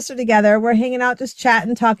four of us are together. We're hanging out, just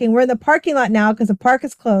chatting, talking. We're in the parking lot now because the park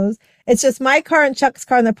is closed. It's just my car and Chuck's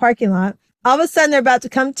car in the parking lot. All of a sudden, they're about to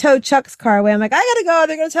come tow Chuck's car away. I'm like, I gotta go.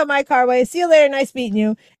 They're gonna tow my car away. See you later. Nice meeting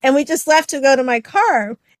you. And we just left to go to my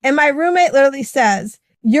car. And my roommate literally says,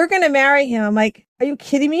 you're gonna marry him. I'm like, are you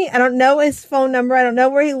kidding me? I don't know his phone number. I don't know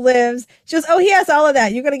where he lives. She goes, oh, he has all of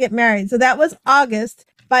that. You're gonna get married. So that was August.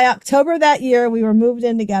 By October that year, we were moved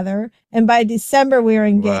in together. And by December, we were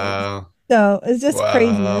engaged. Wow. So it's just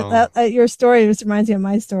crazy. Your story just reminds me of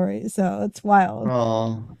my story. So it's wild.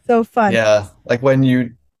 Oh, so fun. Yeah. Like when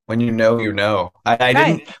you know. I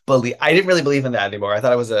didn't really believe in that anymore. I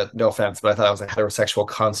thought it was no offense, but I thought it was a heterosexual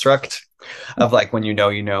construct of like, when you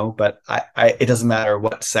know, but it doesn't matter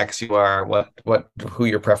what sex you are, who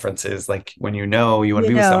your preference is. Like when you want to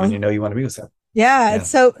be with someone, you want to be with someone. Yeah, it's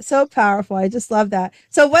so powerful. I just love that.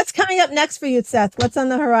 So what's coming up next for you, Seth? What's on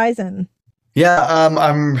the horizon? Yeah,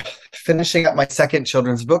 I'm finishing up my second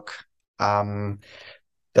children's book.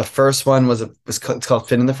 The first one it's called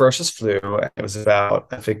Finn and the Ferocious Flu. It was about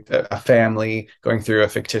a family going through a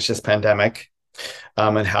fictitious pandemic,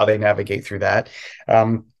 and how they navigate through that.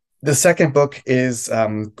 The second book is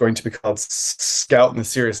going to be called Scout and the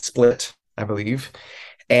Serious Split, I believe.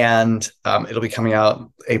 And it'll be coming out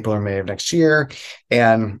April or May of next year.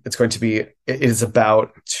 And it is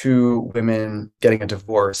about two women getting a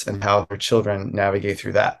divorce and how their children navigate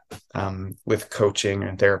through that with coaching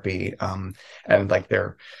and therapy. And like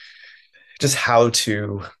their just how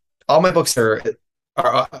to, all my books are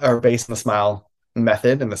based on the Smile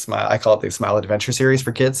method and I call it the Smile Adventure series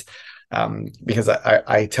for kids. Because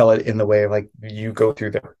I tell it in the way of like you go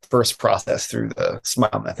through the first process through the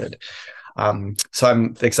Smile method. So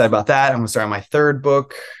I'm excited about that. I'm going to start on my third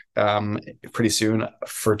book pretty soon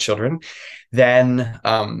for children. Then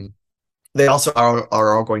they also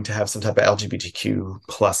are all going to have some type of LGBTQ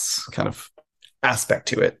plus kind of aspect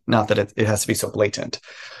to it. Not that it has to be so blatant.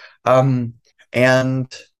 And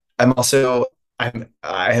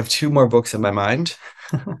I have two more books in my mind.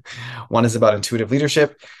 One is about intuitive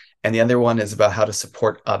leadership, and the other one is about how to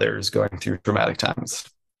support others going through traumatic times.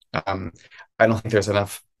 I don't think there's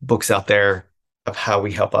enough books out there of how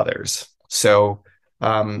we help others. So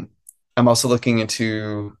I'm also looking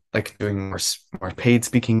into like doing more paid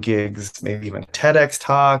speaking gigs, maybe even a TEDx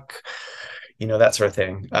talk, that sort of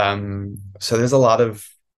thing. So there's a lot of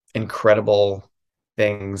incredible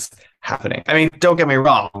things happening. I mean, don't get me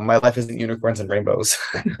wrong, my life isn't unicorns and rainbows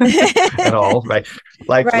at all. Right?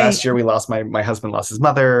 Like Right. last year, my husband lost his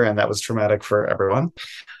mother, and that was traumatic for everyone.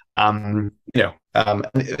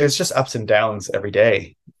 There's just ups and downs every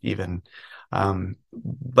day, even.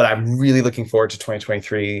 But I'm really looking forward to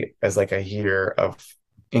 2023 as like a year of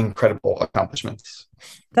incredible accomplishments.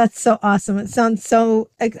 That's so awesome. It sounds so,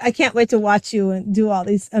 I can't wait to watch you and do all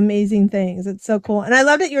these amazing things. It's so cool. And I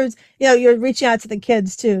love that you're reaching out to the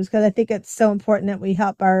kids too, because I think it's so important that we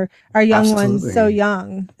help our young Absolutely. ones so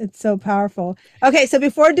young. It's so powerful. Okay. So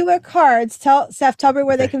before I do our cards, tell me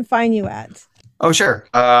where they can find you at. Oh, sure.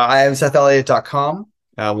 I am SethElliott.com,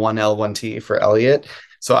 1L1T for Elliott.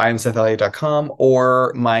 So I am SethElliott.com,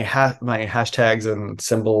 or my hashtags and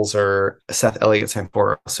symbols are Seth Elliott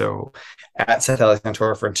Santoro. So at Seth Elliott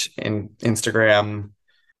Santoro for in Instagram,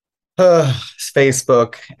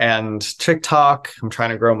 Facebook, and TikTok. I'm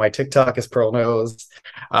trying to grow my TikTok, as Pearl knows.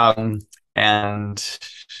 And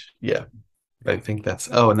yeah, I think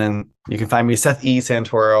and then you can find me Seth E.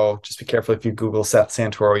 Santoro. Just be careful if you Google Seth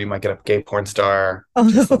Santoro, you might get a gay porn star.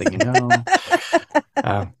 Oh, just no. letting you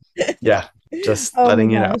know. Yeah, just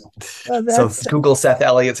letting you know. So Google Seth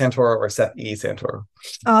Elliott Santoro or Seth E. Santoro.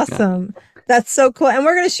 Awesome. Yeah. That's so cool. And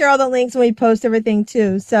we're going to share all the links when we post everything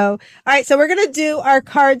too. So, all right. So we're going to do our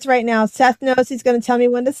cards right now. Seth knows he's going to tell me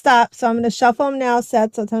when to stop. So I'm going to shuffle them now,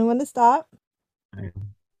 Seth. So tell me when to stop.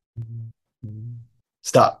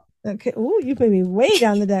 Stop. Okay. Ooh, you made me way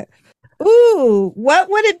down the deck. Ooh, what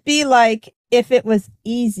would it be like if it was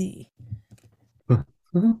easy?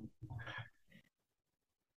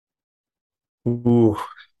 Ooh.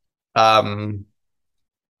 I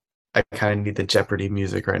kind of need the Jeopardy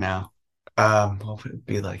music right now. What would it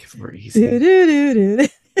be like if it were easy?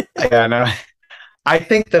 Yeah, no. I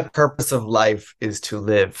think the purpose of life is to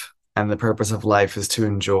live, and the purpose of life is to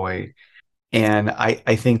enjoy. And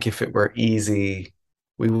I think if it were easy,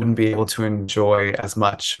 we wouldn't be able to enjoy as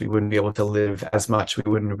much. We wouldn't be able to live as much. We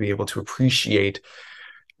wouldn't be able to appreciate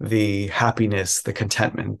the happiness, the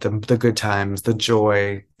contentment, the good times, the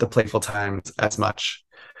joy, the playful times as much.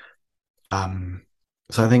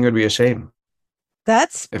 So I think it would be a shame.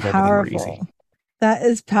 That's powerful. That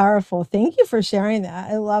is powerful. Thank you for sharing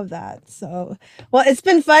that. I love that. So, well, it's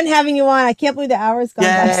been fun having you on. I can't believe the hour's gone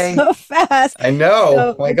by so fast. I know.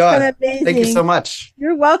 So oh my God. Thank you so much.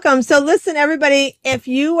 You're welcome. So listen, everybody, if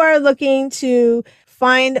you are looking to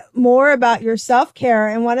find more about your self-care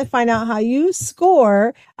and want to find out how you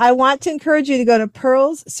score, I want to encourage you to go to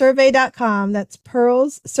pearlssurvey.com. That's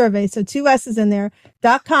Pearls Survey. So 2 S's in there,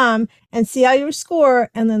 .com, and see how you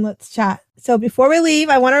score. And then let's chat. So before we leave,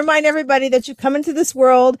 I want to remind everybody that you come into this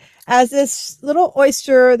world as this little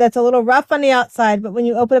oyster that's a little rough on the outside, but when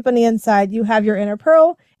you open up on the inside, you have your inner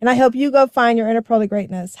pearl. And I hope you go find your inner pearl to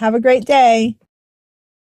greatness. Have a great day.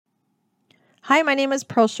 Hi, my name is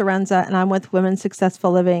Pearl Sharenza, and I'm with Women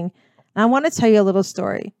Successful Living. And I want to tell you a little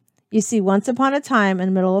story. You see, once upon a time in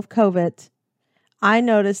the middle of COVID, I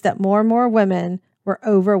noticed that more and more women were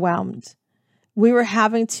overwhelmed. We were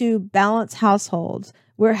having to balance households.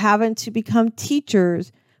 We're having to become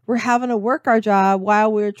teachers. We're having to work our job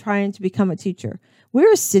while we're trying to become a teacher. We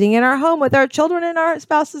were sitting in our home with our children and our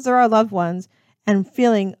spouses or our loved ones and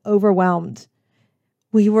feeling overwhelmed.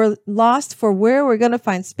 We were lost for where we're going to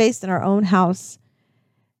find space in our own house.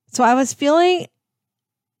 So I was feeling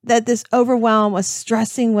that this overwhelm was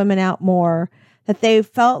stressing women out more, that they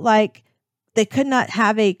felt like they could not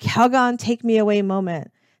have a Calgon take me away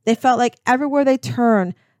moment. They felt like everywhere they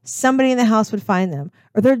turned, somebody in the house would find them,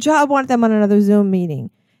 or their job wanted them on another Zoom meeting.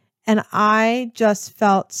 And I just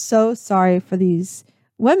felt so sorry for these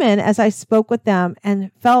women as I spoke with them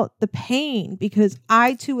and felt the pain, because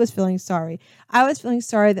I too was feeling sorry. I was feeling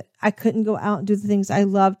sorry that I couldn't go out and do the things I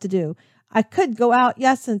love to do. I could go out,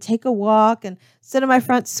 yes, and take a walk and sit on my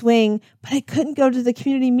front swing, but I couldn't go to the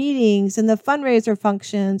community meetings and the fundraiser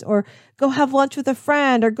functions, or go have lunch with a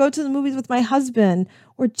friend, or go to the movies with my husband,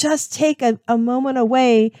 or just take a moment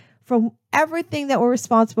away from everything that we're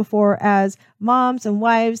responsible for as moms and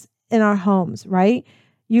wives in our homes, right?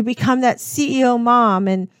 You become that CEO mom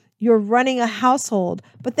and you're running a household.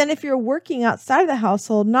 But then if you're working outside of the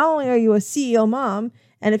household, not only are you a CEO mom,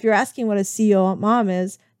 and if you're asking what a CEO mom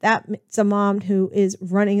is, that's a mom who is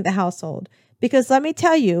running the household. Because let me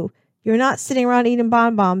tell you, you're not sitting around eating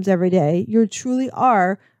bonbons every day. You truly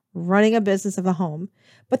are running a business of the home.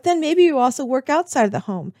 But then maybe you also work outside of the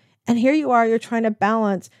home. And here you are, you're trying to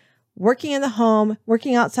balance working in the home,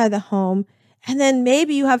 working outside the home. And then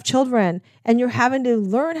maybe you have children and you're having to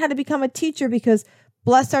learn how to become a teacher, because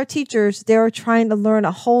bless our teachers, they're trying to learn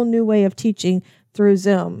a whole new way of teaching through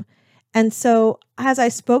Zoom. And so as I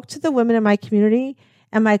spoke to the women in my community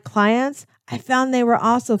and my clients, I found they were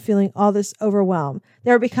also feeling all this overwhelm.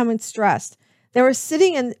 They were becoming stressed. They were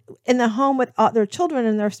sitting in the home with all their children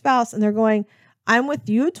and their spouse, and they're going, I'm with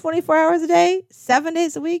you 24 hours a day, 7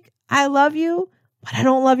 days a week. I love you, but I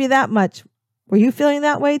don't love you that much. Were you feeling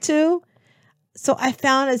that way too? So I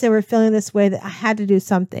found as they were feeling this way that I had to do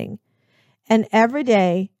something. And every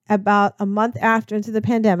day, about a month after into the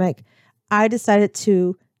pandemic, I decided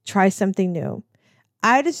to try something new.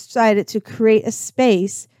 I decided to create a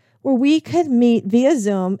space where we could meet via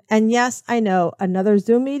Zoom. And yes, I know, another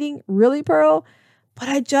Zoom meeting, really, Pearl? But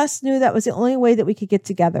I just knew that was the only way that we could get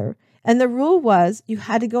together. And the rule was you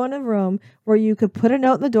had to go in a room where you could put a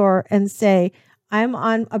note in the door and say, I'm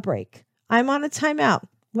on a break. I'm on a timeout.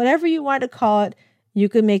 Whatever you want to call it, you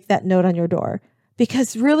could make that note on your door.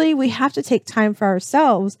 Because really, we have to take time for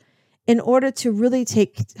ourselves in order to really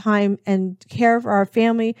take time and care for our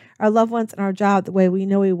family, our loved ones, and our job the way we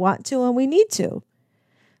know we want to and we need to.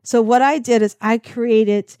 So what I did is I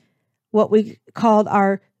created what we called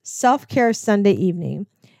our self-care Sunday evening.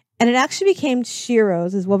 And it actually became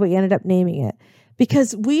Sheroes is what we ended up naming it.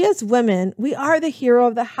 Because we as women, we are the hero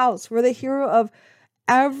of the house. We're the hero of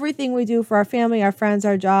everything we do for our family, our friends,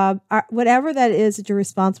 our job, whatever that is that you're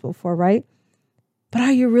responsible for, right? But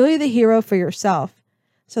are you really the hero for yourself?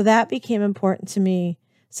 So that became important to me.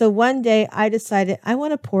 So one day I decided I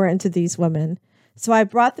want to pour into these women. So I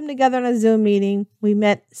brought them together on a Zoom meeting. We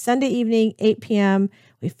met Sunday evening, 8 p.m.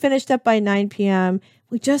 We finished up by 9 p.m.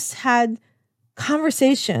 We just had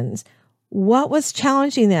conversations. What was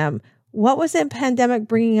challenging them? What was the pandemic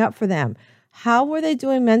bringing up for them? How were they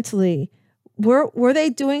doing mentally? Were they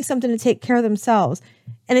doing something to take care of themselves?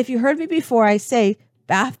 And if you heard me before, I say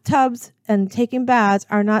bathtubs and taking baths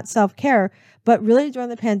are not self-care, but really during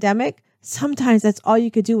the pandemic, sometimes that's all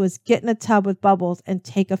you could do was get in a tub with bubbles and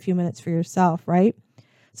take a few minutes for yourself, right?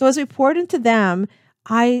 So as we poured into them,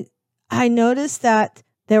 I noticed that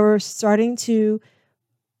they were starting to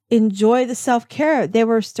enjoy the self-care. They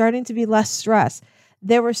were starting to be less stressed.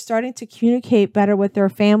 They were starting to communicate better with their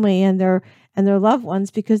family and their loved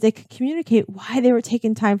ones because they could communicate why they were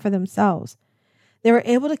taking time for themselves. They were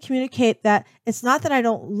able to communicate that it's not that I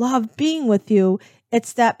don't love being with you.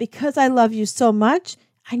 It's that because I love you so much,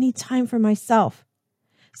 I need time for myself.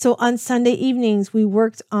 So on Sunday evenings, we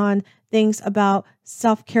worked on things about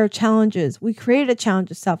self-care challenges. We created a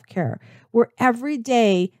challenge of self-care where every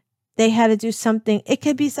day they had to do something. It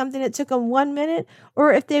could be something that took them 1 minute,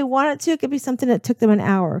 or if they wanted to, it could be something that took them an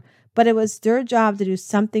hour. But it was their job to do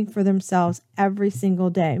something for themselves every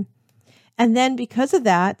single day. And then because of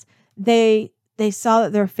that, they saw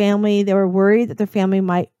that their family, they were worried that their family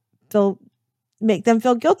might make them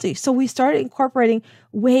feel guilty. So we started incorporating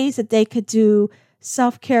ways that they could do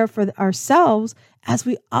self-care for ourselves as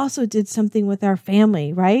we also did something with our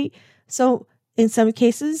family, right? So in some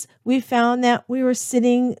cases, we found that we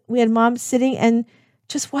had moms sitting and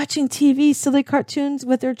just watching TV, silly cartoons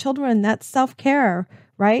with their children. That's self-care,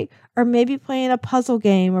 right? Or maybe playing a puzzle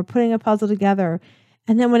game or putting a puzzle together.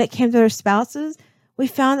 And then when it came to their spouses, we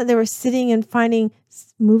found that they were sitting and finding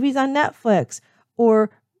movies on Netflix or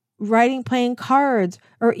playing cards,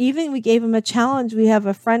 or even we gave them a challenge. We have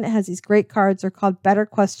a friend that has these great cards. They're called Better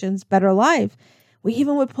Questions, Better Life. We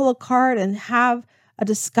even would pull a card and have a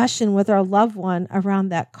discussion with our loved one around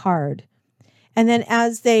that card. And then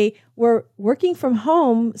as they were working from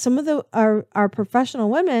home, some of our professional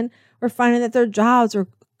women were finding that their jobs were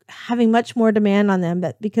having much more demand on them,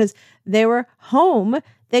 but because they were home,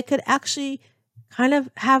 they could actually kind of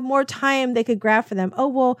have more time they could grab for them. Oh,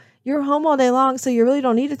 well, you're home all day long, so you really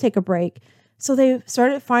don't need to take a break. So they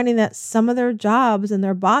started finding that some of their jobs and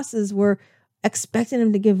their bosses were expecting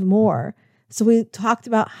them to give more. So we talked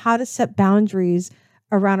about how to set boundaries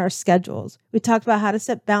around our schedules. We talked about how to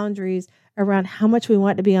set boundaries around how much we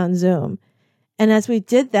want to be on Zoom. And as we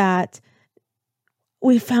did that,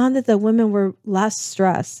 we found that the women were less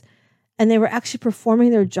stressed and they were actually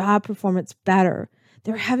performing their job performance better.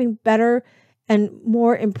 They were having better and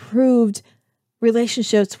more improved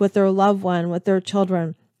relationships with their loved one, with their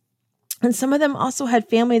children. And some of them also had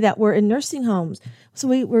family that were in nursing homes. So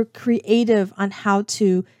we were creative on how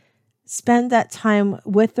to spend that time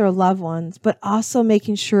with their loved ones, but also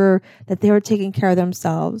making sure that they were taking care of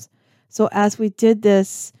themselves. So as we did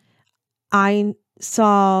this, I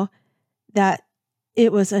saw that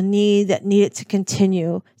it was a need that needed to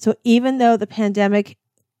continue. So even though the pandemic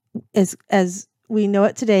is, as we know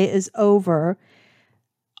it today, is over,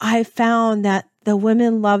 I found that the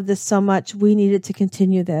women loved this so much, we needed to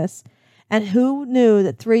continue this. And who knew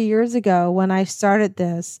that 3 years ago when I started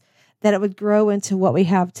this, that it would grow into what we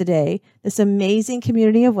have today, this amazing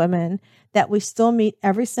community of women that we still meet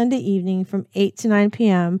every Sunday evening from 8 to 9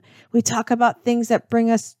 p.m. We talk about things that bring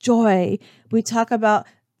us joy. We talk about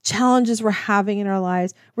challenges we're having in our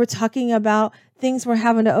lives. We're talking about things we're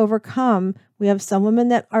having to overcome. We have some women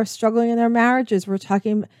that are struggling in their marriages. We're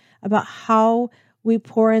talking about how we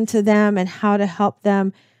pour into them and how to help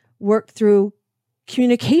them work through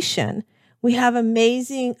communication. We have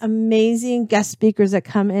amazing, amazing guest speakers that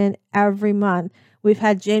come in every month. We've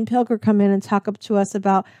had Jane Pilger come in and talk up to us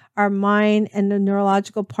about our mind and the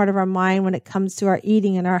neurological part of our mind when it comes to our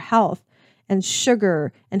eating and our health and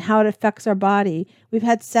sugar and how it affects our body. We've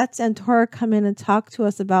had Seth Santora come in and talk to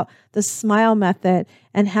us about the SMILE method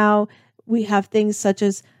and how we have things such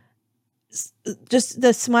as just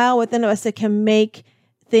the smile within us that can make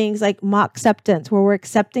things like mock acceptance, where we're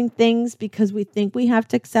accepting things because we think we have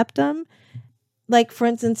to accept them. Like, for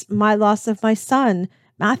instance, my loss of my son,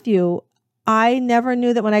 Matthew. I never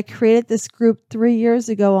knew that when I created this group 3 years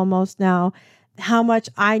ago almost now, how much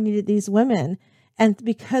I needed these women. And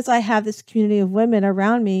because I have this community of women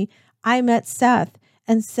around me, I met Seth,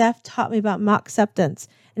 and Seth taught me about mock acceptance.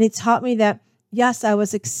 And he taught me that, yes, I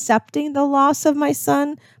was accepting the loss of my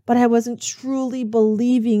son, but I wasn't truly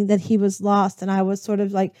believing that he was lost. And I was sort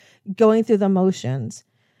of like going through the motions.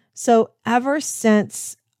 So ever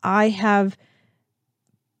since I have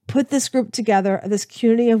put this group together, this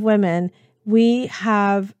community of women, we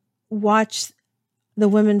have watched the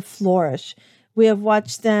women flourish. We have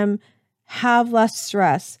watched them have less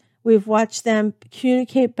stress. We've watched them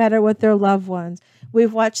communicate better with their loved ones.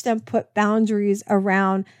 We've watched them put boundaries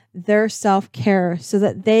around their self-care so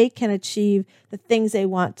that they can achieve the things they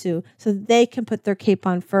want to, so that they can put their cape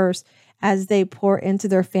on first as they pour into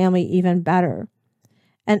their family even better.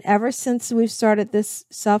 And ever since we've started this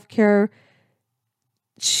self-care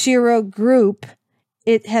Shiro group,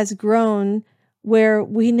 it has grown where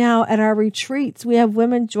we now at our retreats, we have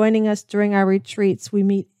women joining us during our retreats. We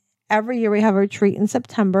meet every year. We have a retreat in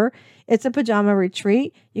September. It's a pajama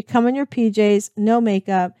retreat. You come in your PJs, no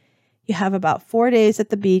makeup. You have about 4 days at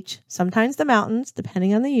the beach, sometimes the mountains,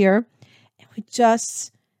 depending on the year. And we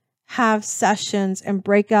just have sessions and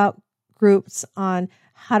breakout groups on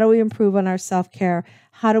how do we improve on our self-care?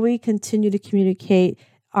 How do we continue to communicate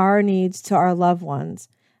our needs to our loved ones?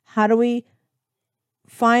 How do we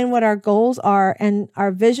find what our goals are and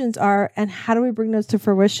our visions are, and how do we bring those to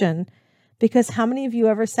fruition? Because how many of you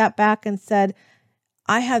ever sat back and said,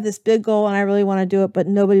 I have this big goal and I really want to do it, but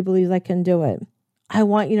nobody believes I can do it? I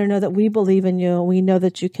want you to know that we believe in you and we know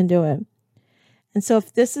that you can do it. And so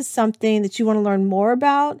if this is something that you want to learn more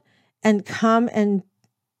about and come and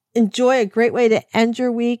enjoy a great way to end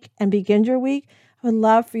your week and begin your week, I would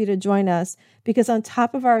love for you to join us, because on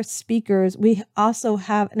top of our speakers, we also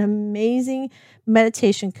have an amazing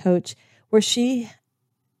meditation coach where she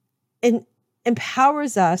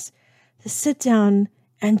empowers us to sit down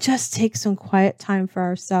and just take some quiet time for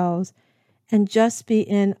ourselves and just be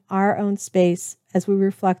in our own space as we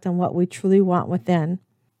reflect on what we truly want within.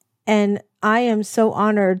 And I am so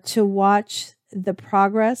honored to watch the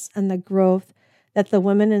progress and the growth that the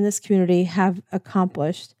women in this community have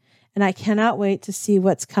accomplished. And I cannot wait to see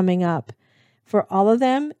what's coming up for all of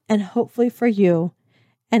them and hopefully for you.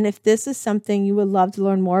 And if this is something you would love to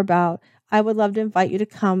learn more about, I would love to invite you to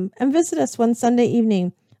come and visit us one Sunday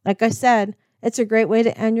evening. Like I said, it's a great way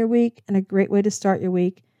to end your week and a great way to start your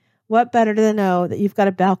week. What better to know that you've got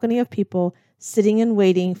a balcony of people sitting and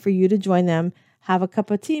waiting for you to join them, have a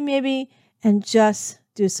cup of tea maybe, and just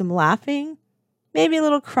do some laughing, maybe a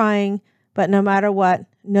little crying, but no matter what,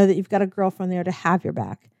 know that you've got a girlfriend there to have your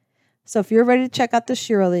back. So if you're ready to check out the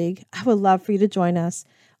Shiro League, I would love for you to join us.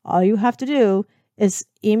 All you have to do is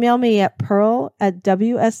email me at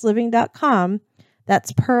pearl@wsliving.com.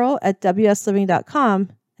 That's pearl@wsliving.com,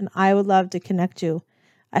 and I would love to connect you.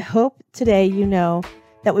 I hope today you know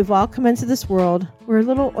that we've all come into this world. We're a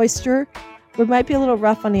little oyster. We might be a little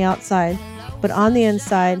rough on the outside, but on the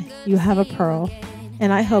inside, you have a pearl.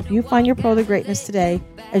 And I hope you find your pearl to greatness today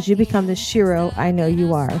as you become the Shiro I know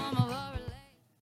you are.